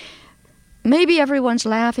something, maybe everyone's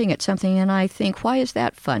laughing at something, and I think, why is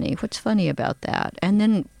that funny? What's funny about that? And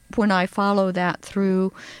then when I follow that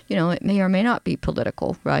through, it may or may not be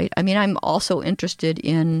political, right? I mean, I'm also interested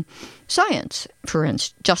in science, for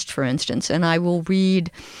instance, and I will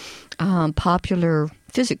read popular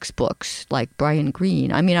physics books like Brian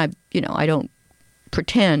Greene. I mean, I don't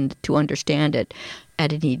pretend to understand it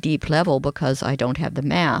at any deep level because I don't have the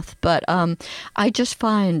math, but I just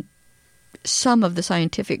find some of the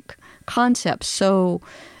scientific concepts so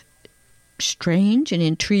strange and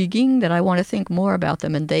intriguing that I want to think more about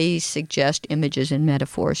them, and they suggest images and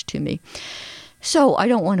metaphors to me. So I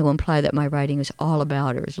don't want to imply that my writing is all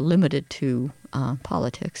about or is limited to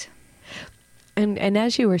politics. And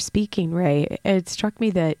as you were speaking, Ray, it struck me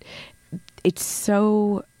that it's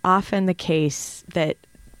so often the case that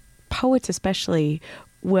poets especially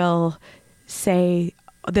will say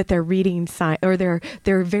that they're reading science, or they're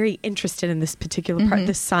very interested in this particular part,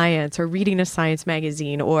 the science, or reading a science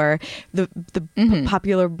magazine, or the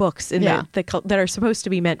popular books in that are supposed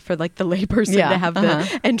to be meant for like the layperson to have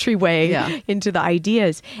the entryway into the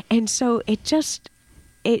ideas. And so it just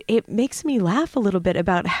it makes me laugh a little bit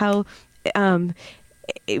about how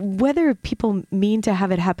whether people mean to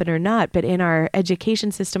have it happen or not, but in our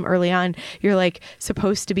education system early on, you're like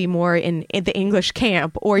supposed to be more in the English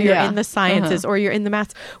camp, or you're in the sciences, or you're in the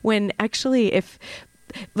maths, when actually if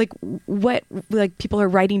what people are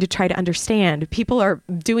writing to try to understand, people are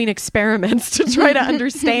doing experiments to try to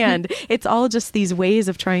understand. It's all just these ways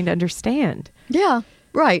of trying to understand. Yeah,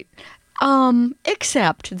 right.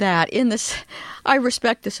 Except that in this, I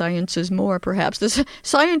respect the sciences more, perhaps. The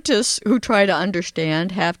scientists who try to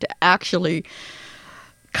understand have to actually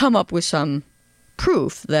come up with some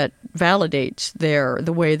proof that validates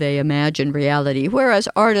the way they imagine reality, whereas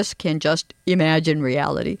artists can just imagine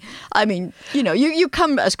reality. I mean, you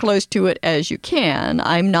come as close to it as you can.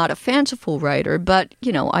 I'm not a fanciful writer, but,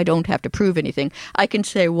 I don't have to prove anything. I can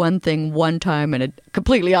say one thing one time and a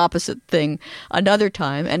completely opposite thing another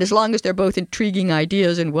time, and as long as they're both intriguing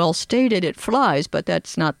ideas and well stated, it flies. But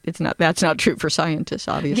that's not true for scientists,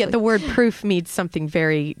 obviously. Yeah, the word proof means something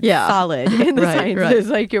very solid in the sciences,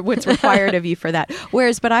 like what's required of you for that.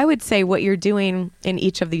 But I would say what you're doing in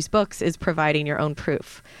each of these books is providing your own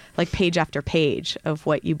proof, like page after page of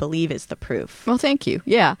what you believe is the proof. Well, thank you.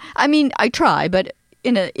 Yeah. I mean, I try, but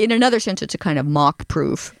in another sense, it's a kind of mock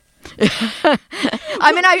proof.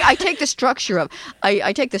 I mean, I take the structure of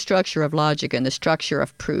I take the structure of logic and the structure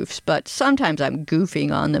of proofs, but sometimes I'm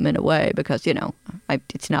goofing on them in a way because,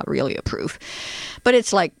 it's not really a proof. But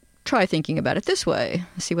it's like, try thinking about it this way.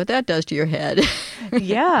 See what that does to your head.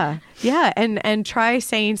 Yeah. And try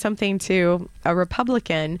saying something to a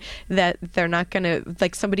Republican that they're not going to,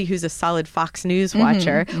 like somebody who's a solid Fox News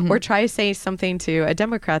watcher, or try saying something to a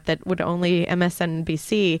Democrat that would only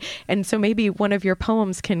MSNBC. And so maybe one of your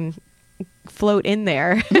poems can float in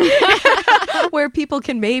there where people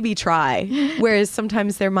can maybe try, whereas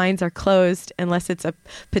sometimes their minds are closed unless it's a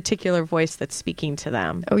particular voice that's speaking to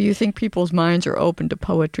them. Oh, you think people's minds are open to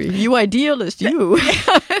poetry? You idealist, you.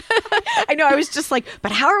 I know, I was just like,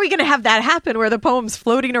 but how are we going to have that happen where the poem's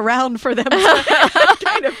floating around for them to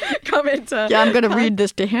kind of come into... Yeah, I'm going to read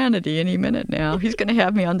this to Hannity any minute now. He's going to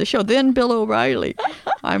have me on the show. Then Bill O'Reilly.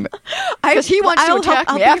 Because he wants to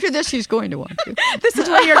attack me. After this, he's going to want to. This is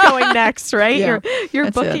where you're going next, right? Yeah,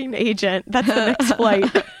 you're booking agent. That's the next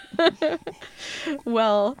flight.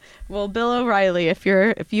 Well, Bill O'Reilly, if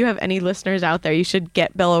you have any listeners out there, you should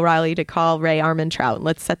get Bill O'Reilly to call Ray Armantrout.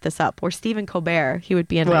 Let's set this up. Or Stephen Colbert. He would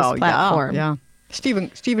be a nice platform. Yeah.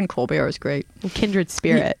 Stephen Colbert is great. Kindred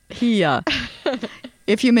spirit. He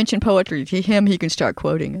if you mention poetry to him, he can start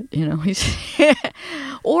quoting it. He's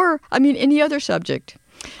or any other subject.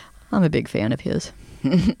 I'm a big fan of his.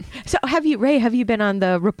 So have you been on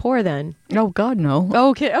the Rapport then? Oh God, no.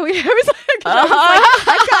 Okay. Oh yeah.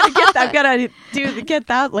 I've got to get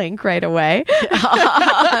that link right away.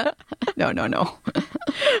 No.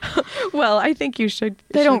 Well, I think you should.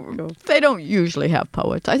 They don't usually have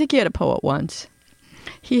poets. I think he had a poet once.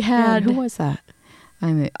 He had. Who was that?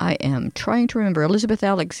 I am trying to remember. Elizabeth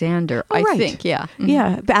Alexander, I think. Yeah. Mm-hmm.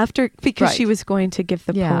 Yeah. Because she was going to give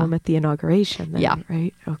the poem at the inauguration. Then, yeah.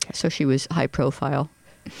 Right. Okay. So she was high profile.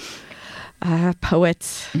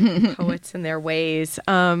 Poets in their ways.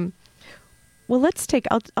 Well,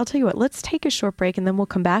 I'll tell you what, let's take a short break and then we'll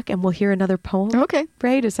come back and we'll hear another poem. Okay.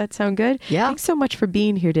 Ray, does that sound good? Yeah. Thanks so much for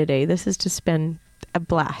being here today. This has just been a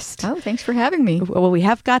blast. Oh, thanks for having me. Well, we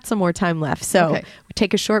have got some more time left. So we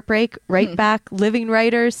take a short break, right back. Living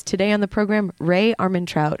Writers. Today on the program, Ray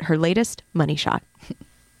Armantrout, her latest, Money Shot.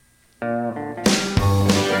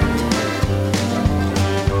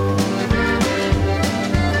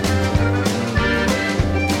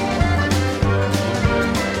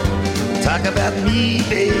 Talk about me,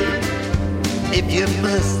 babe, if you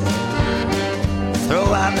must.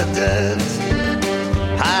 Throw out the dust,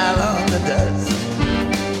 pile on the dust.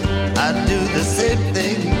 I'd do the same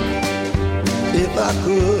thing if I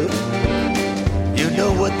could. You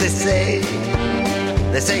know what they say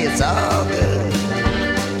it's all good.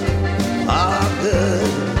 All good,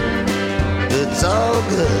 it's all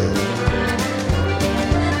good.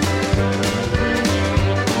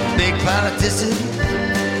 Big politicians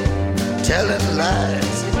telling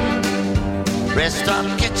lies.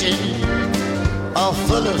 Restaurant kitchen all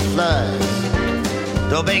full of flies.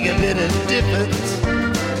 Don't make a bit of difference.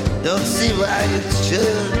 Don't see why it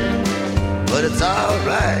should. But it's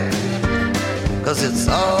alright, 'cause it's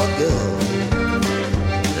all good.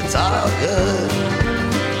 It's all good.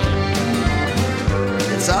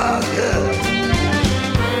 It's all good.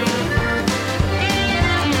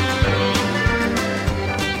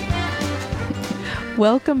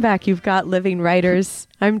 Welcome back. You've got Living Writers.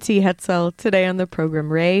 I'm T. Hetzel. Today on the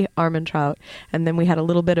program, Ray Armantrout. And then we had a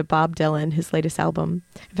little bit of Bob Dylan, his latest album.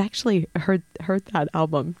 I've actually heard that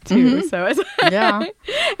album too. So yeah.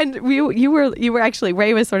 And you were actually,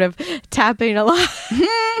 Ray was sort of tapping a lot.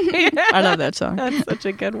 I love that song. That's such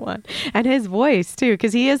a good one. And his voice too,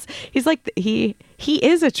 because he is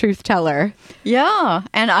a truth teller. Yeah,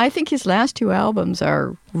 and I think his last two albums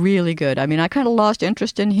are really good. I mean, I kind of lost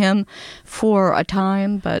interest in him for a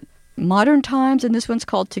time, but Modern Times and this one's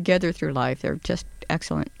called Together Through Life, they're just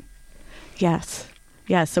excellent. Yes.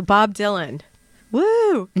 Yeah. So Bob Dylan.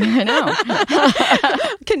 Woo! I know.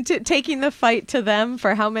 Taking the fight to them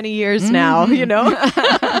for how many years now, you know?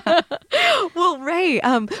 Well, Ray,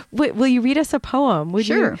 will you read us a poem?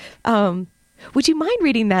 Sure. Would you mind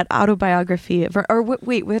reading that autobiography?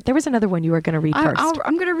 Wait, there was another one you were going to read first.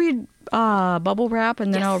 I'm going to read Bubble Wrap,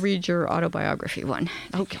 and then Yes. I'll read your autobiography one.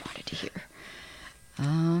 Okay. I wanted to hear.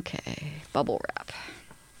 Okay, Bubble Wrap.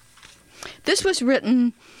 This was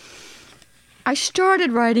written... I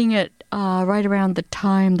started writing it right around the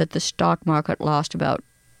time that the stock market lost about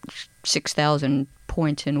 6,000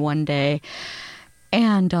 points in one day.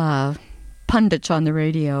 And pundits on the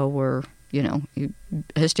radio were,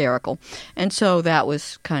 hysterical. And so that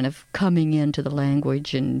was kind of coming into the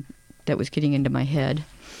language, and that was getting into my head.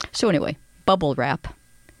 So anyway, Bubble Wrap.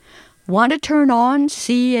 Want to turn on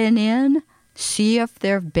CNN? See if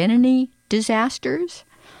there have been any disasters?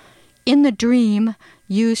 In the dream,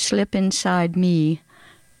 you slip inside me.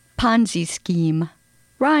 Ponzi scheme,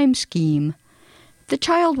 rhyme scheme. The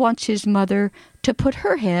child wants his mother to put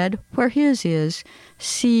her head where his is,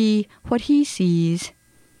 see what he sees.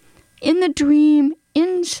 In the dream,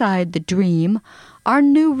 inside the dream, our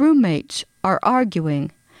new roommates are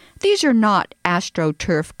arguing. These are not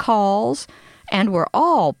AstroTurf calls, and we're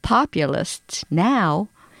all populists now.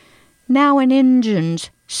 Now an engine's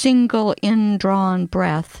single indrawn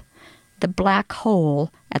breath. The black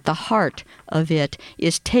hole at the heart of it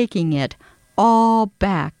is taking it all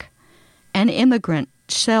back. An immigrant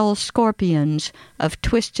sells scorpions of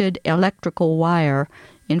twisted electrical wire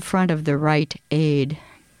in front of the Rite Aid.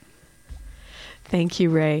 Thank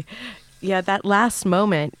you, Ray. Yeah, that last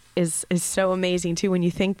moment is so amazing too. When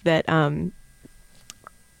you think that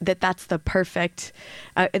that's the perfect.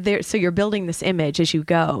 So you're building this image as you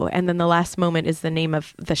go, and then the last moment is the name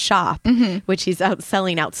of the shop, which he's out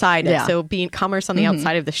selling outside. Yeah. And so being commerce on the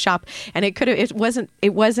outside of the shop, and it wasn't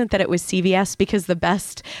that it was CVS, because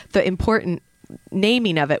the important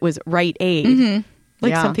naming of it was Rite Aid.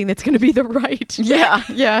 Like something that's going to be the right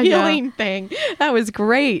healing thing. That was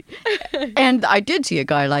great. And I did see a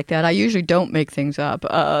guy like that. I usually don't make things up.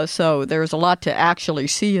 So there's a lot to actually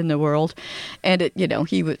see in the world. And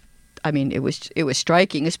he was, it was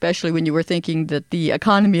striking, especially when you were thinking that the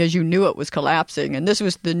economy as you knew it was collapsing. And this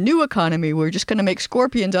was the new economy. We're just going to make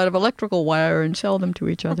scorpions out of electrical wire and sell them to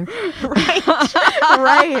each other.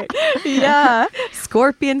 Right. Yeah.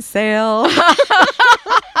 Scorpion sale.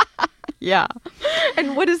 Yeah.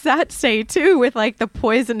 And what does that say, too, with like the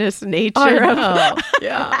poisonous nature of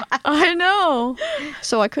yeah, I know.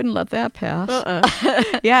 So I couldn't let that pass.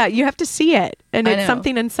 Yeah, you have to see it, and I know.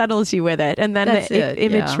 something unsettles you with it, and then That's the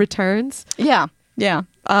image returns. Yeah.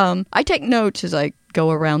 I take notes as I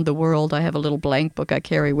go around the world. I have a little blank book I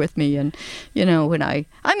carry with me, and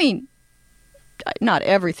not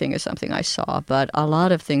everything is something I saw, but a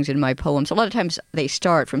lot of things in my poems, a lot of times they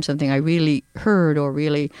start from something I really heard or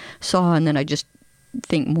really saw, and then I just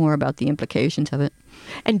think more about the implications of it.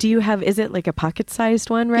 And do you have, is it like a pocket-sized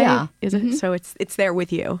one, right? Yeah. Is it? So it's there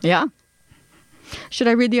with you. Yeah. Should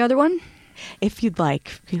I read the other one? If you'd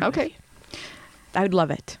like. Okay. I would love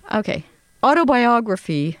it. Okay.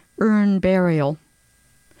 Autobiography, Urn Burial.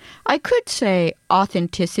 I could say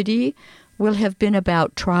authenticity will have been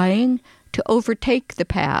about trying to overtake the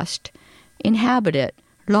past, inhabit it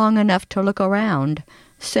long enough to look around,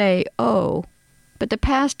 say, oh, but the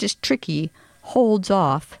past is tricky, holds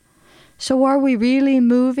off. So are we really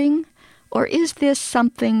moving, or is this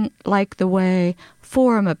something like the way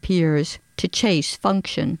form appears to chase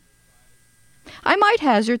function? I might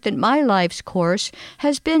hazard that my life's course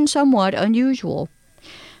has been somewhat unusual.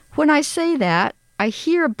 When I say that, I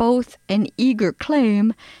hear both an eager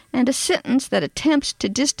claim and a sentence that attempts to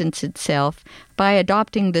distance itself by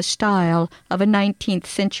adopting the style of a 19th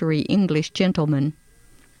century English gentleman.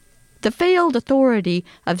 The failed authority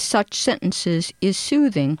of such sentences is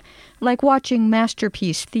soothing, like watching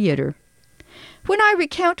masterpiece theater. When I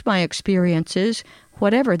recount my experiences,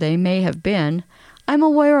 whatever they may have been, I'm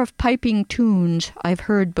aware of piping tunes I've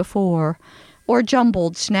heard before, or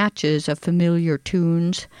jumbled snatches of familiar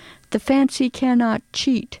tunes. The fancy cannot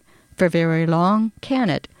cheat for very long, can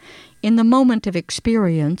it? In the moment of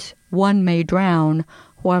experience, one may drown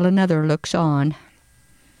while another looks on.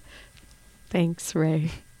 Thanks,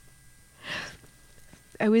 Ray.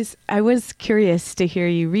 I was curious to hear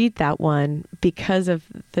you read that one because of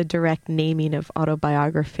the direct naming of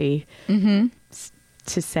autobiography,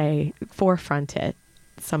 to say forefront it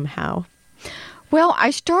somehow. Well,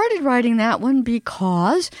 I started writing that one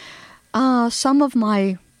because some of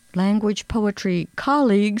my language poetry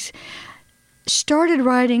colleagues started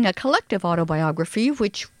writing a collective autobiography,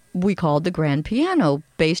 which we called the Grand Piano,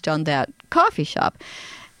 based on that coffee shop.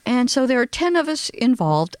 And so there are 10 of us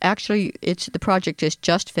involved. Actually, the project is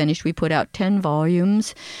just finished. We put out 10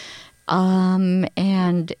 volumes,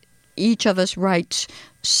 and each of us writes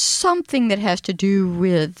something that has to do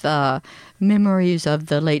with memories of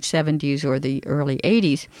the late 70s or the early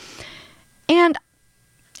 80s. And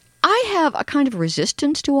I have a kind of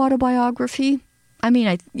resistance to autobiography. I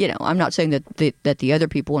mean, I'm not saying that the other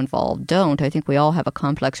people involved don't. I think we all have a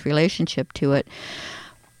complex relationship to it.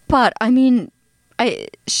 But I mean,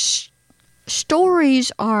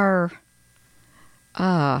 stories are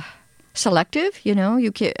selective.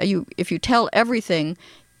 If you tell everything.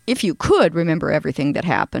 If you could remember everything that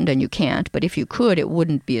happened, and you can't, but if you could, it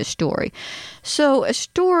wouldn't be a story. So a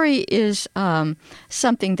story is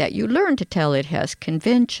something that you learn to tell. It has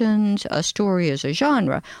conventions. A story is a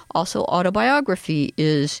genre. Also, autobiography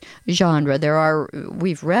is genre.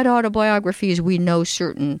 We've read autobiographies. We know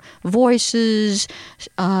certain voices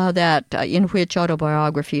in which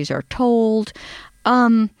autobiographies are told.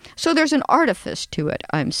 So there's an artifice to it,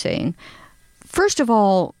 I'm saying. First of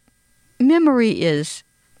all, memory is,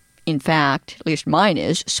 in fact, at least mine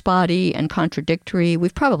is, spotty and contradictory.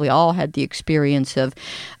 We've probably all had the experience of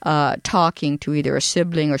talking to either a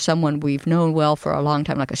sibling or someone we've known well for a long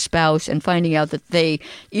time, like a spouse, and finding out that they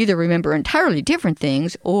either remember entirely different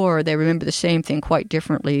things or they remember the same thing quite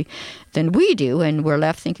differently than we do, and we're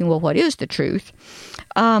left thinking, well, what is the truth?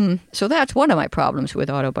 So that's one of my problems with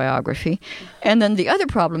autobiography. And then the other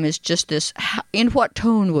problem is just this, in what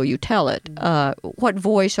tone will you tell it? What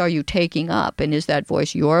voice are you taking up? And is that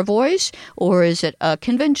voice your voice, or is it a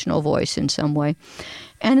conventional voice in some way?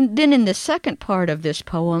 And then in the second part of this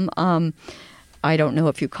poem, I don't know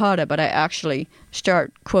if you caught it, but I actually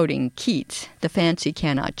start quoting Keats. The fancy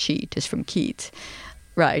cannot cheat is from Keats.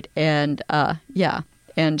 Right. And yeah.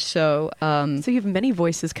 And so so you have many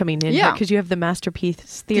voices coming in here, because you have the Masterpiece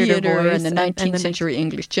Theater voice and the 19th century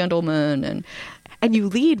English gentleman, and you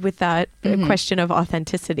lead with that question of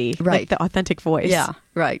authenticity, right? Like the authentic voice. Yeah,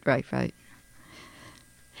 right.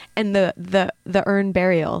 And the urn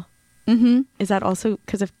burial, is that also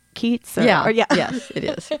because of Keats? Yes, it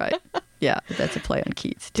is. Right. Yeah, that's a play on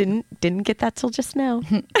Keats. Didn't get that till just now.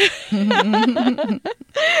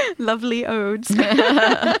 Lovely odes.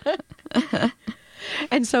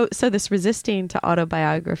 And so this resisting to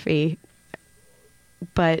autobiography,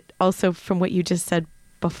 but also from what you just said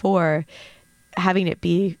before, having it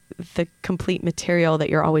be the complete material that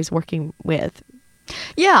you're always working with.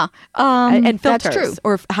 Yeah. And filters, that's true.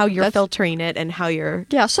 or how you're filtering it and how you're...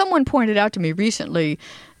 Yeah, someone pointed out to me recently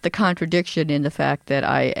the contradiction in the fact that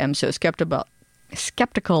I am so skeptical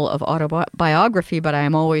of autobiography, but I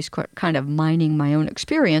am always kind of mining my own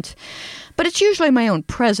experience. But it's usually my own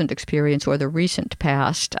present experience or the recent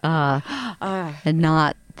past, and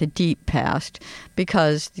not the deep past,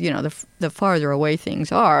 because the farther away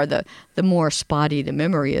things are, the more spotty the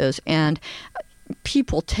memory is, and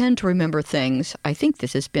people tend to remember things. I think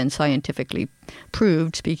this has been scientifically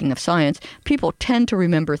proved. Speaking of science, people tend to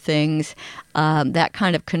remember things that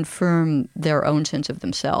kind of confirm their own sense of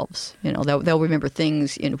themselves. They'll remember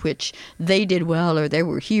things in which they did well, or they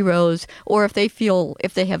were heroes, or if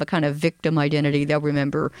they have a kind of victim identity, they'll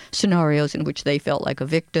remember scenarios in which they felt like a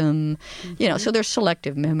victim. So there's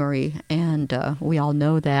selective memory, and we all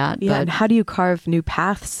know that. Yeah. But, and how do you carve new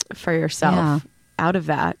paths for yourself out of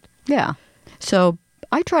that? Yeah. So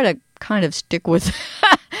I try to kind of stick with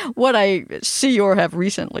what I see or have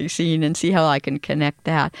recently seen and see how I can connect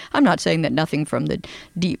that. I'm not saying that nothing from the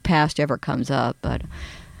deep past ever comes up, but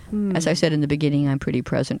as I said in the beginning, I'm pretty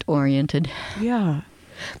present-oriented. Yeah.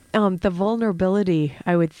 The vulnerability,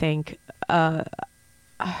 I would think, of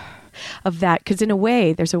that, because in a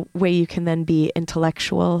way, there's a way you can then be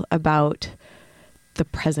intellectual about the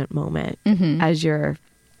present moment as you're...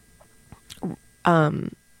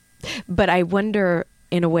 But I wonder,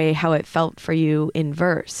 in a way, how it felt for you in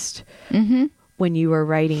verse when you were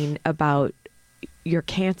writing about your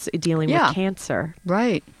cancer, dealing with cancer.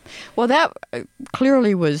 Right. Well, that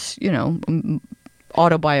clearly was,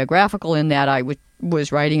 autobiographical in that I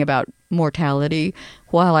was writing about mortality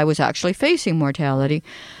while I was actually facing mortality.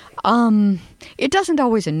 It doesn't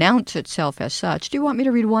always announce itself as such. Do you want me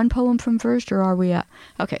to read one poem from first, or are we at...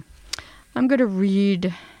 Okay. I'm going to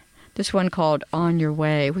read... this one called On Your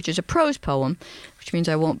Way, which is a prose poem, which means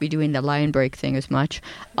I won't be doing the line break thing as much.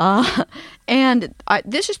 And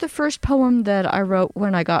this is the first poem that I wrote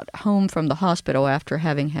when I got home from the hospital after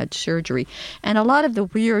having had surgery. And a lot of the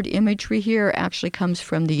weird imagery here actually comes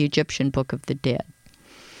from the Egyptian Book of the Dead.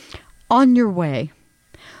 On your way.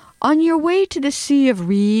 On your way to the sea of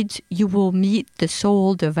reeds, you will meet the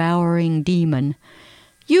soul-devouring demon.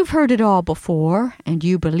 You've heard it all before, and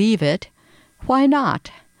you believe it. Why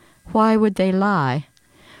not? Why would they lie?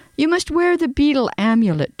 You must wear the beetle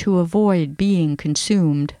amulet to avoid being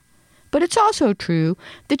consumed. But it's also true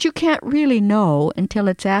that you can't really know until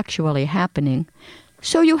it's actually happening.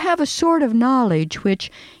 So you have a sort of knowledge which,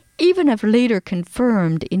 even if later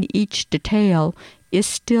confirmed in each detail, is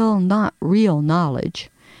still not real knowledge.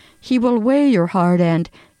 He will weigh your heart, and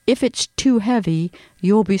if it's too heavy,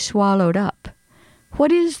 you'll be swallowed up.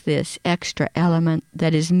 What is this extra element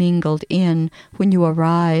that is mingled in when you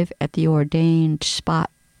arrive at the ordained spot?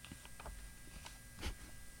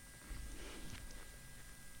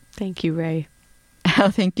 Thank you, Ray.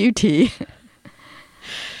 Thank you, T.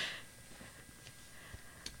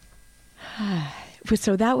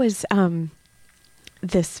 So that was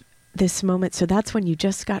this moment. So that's when you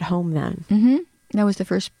just got home then. Mm-hmm. That was the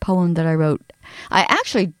first poem that I wrote. I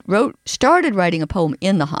actually started writing a poem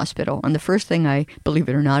in the hospital, and the first thing believe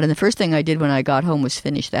it or not, and the first thing I did when I got home was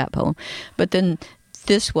finish that poem. But then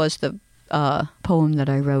this was the poem that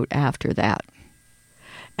I wrote after that.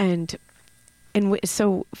 And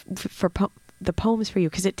so for the poems for you,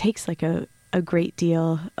 because it takes like a great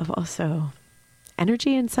deal of also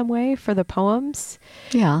energy in some way for the poems.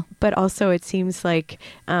 Yeah. But also it seems like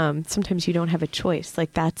sometimes you don't have a choice.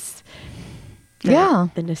 Like that's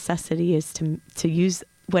the necessity is to use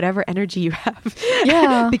whatever energy you have.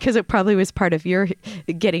 Yeah. Because it probably was part of your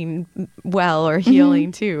getting well or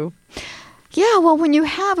healing too. Yeah, well, when you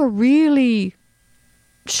have a really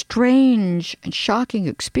strange and shocking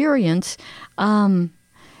experience, the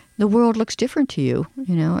world looks different to you,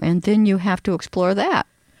 and then you have to explore that.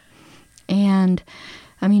 And,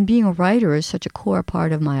 I mean, being a writer is such a core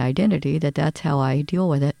part of my identity that's how I deal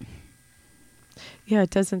with it. Yeah,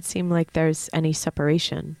 it doesn't seem like there's any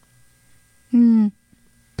separation.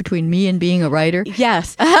 Between me and being a writer?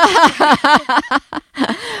 Yes.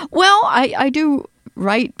 Well, I do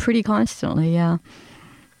write pretty constantly, yeah.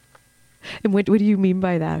 And what do you mean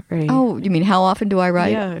by that, Ray? Oh, you mean how often do I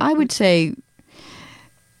write? Yeah. I would say,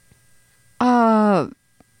 I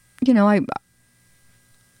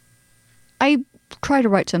try to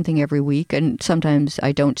write something every week, and sometimes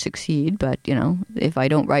I don't succeed, but, if I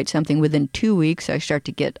don't write something within 2 weeks, I start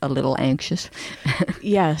to get a little anxious.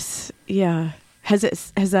 Yes, yeah. Has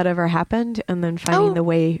that ever happened? And then finding the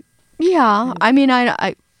way... Yeah, I mean,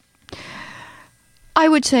 I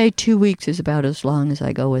would say 2 weeks is about as long as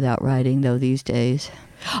I go without writing, though, these days.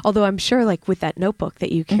 Although I'm sure, like, with that notebook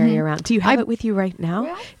that you carry around, do you have it with you right now?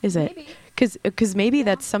 Well, is it? Because maybe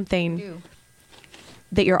that's something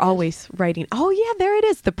that you're always writing. Oh, yeah, there it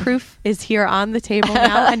is. The proof is here on the table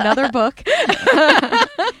now. Another book.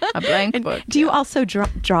 A blank book. Do you also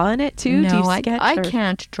draw in it, too? No, do you sketch? I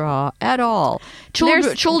can't draw at all.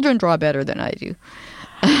 Children draw better than I do.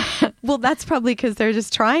 Well, that's probably because they're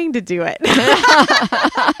just trying to do it.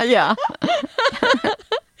 Yeah.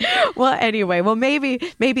 Well, anyway,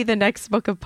 maybe the next book of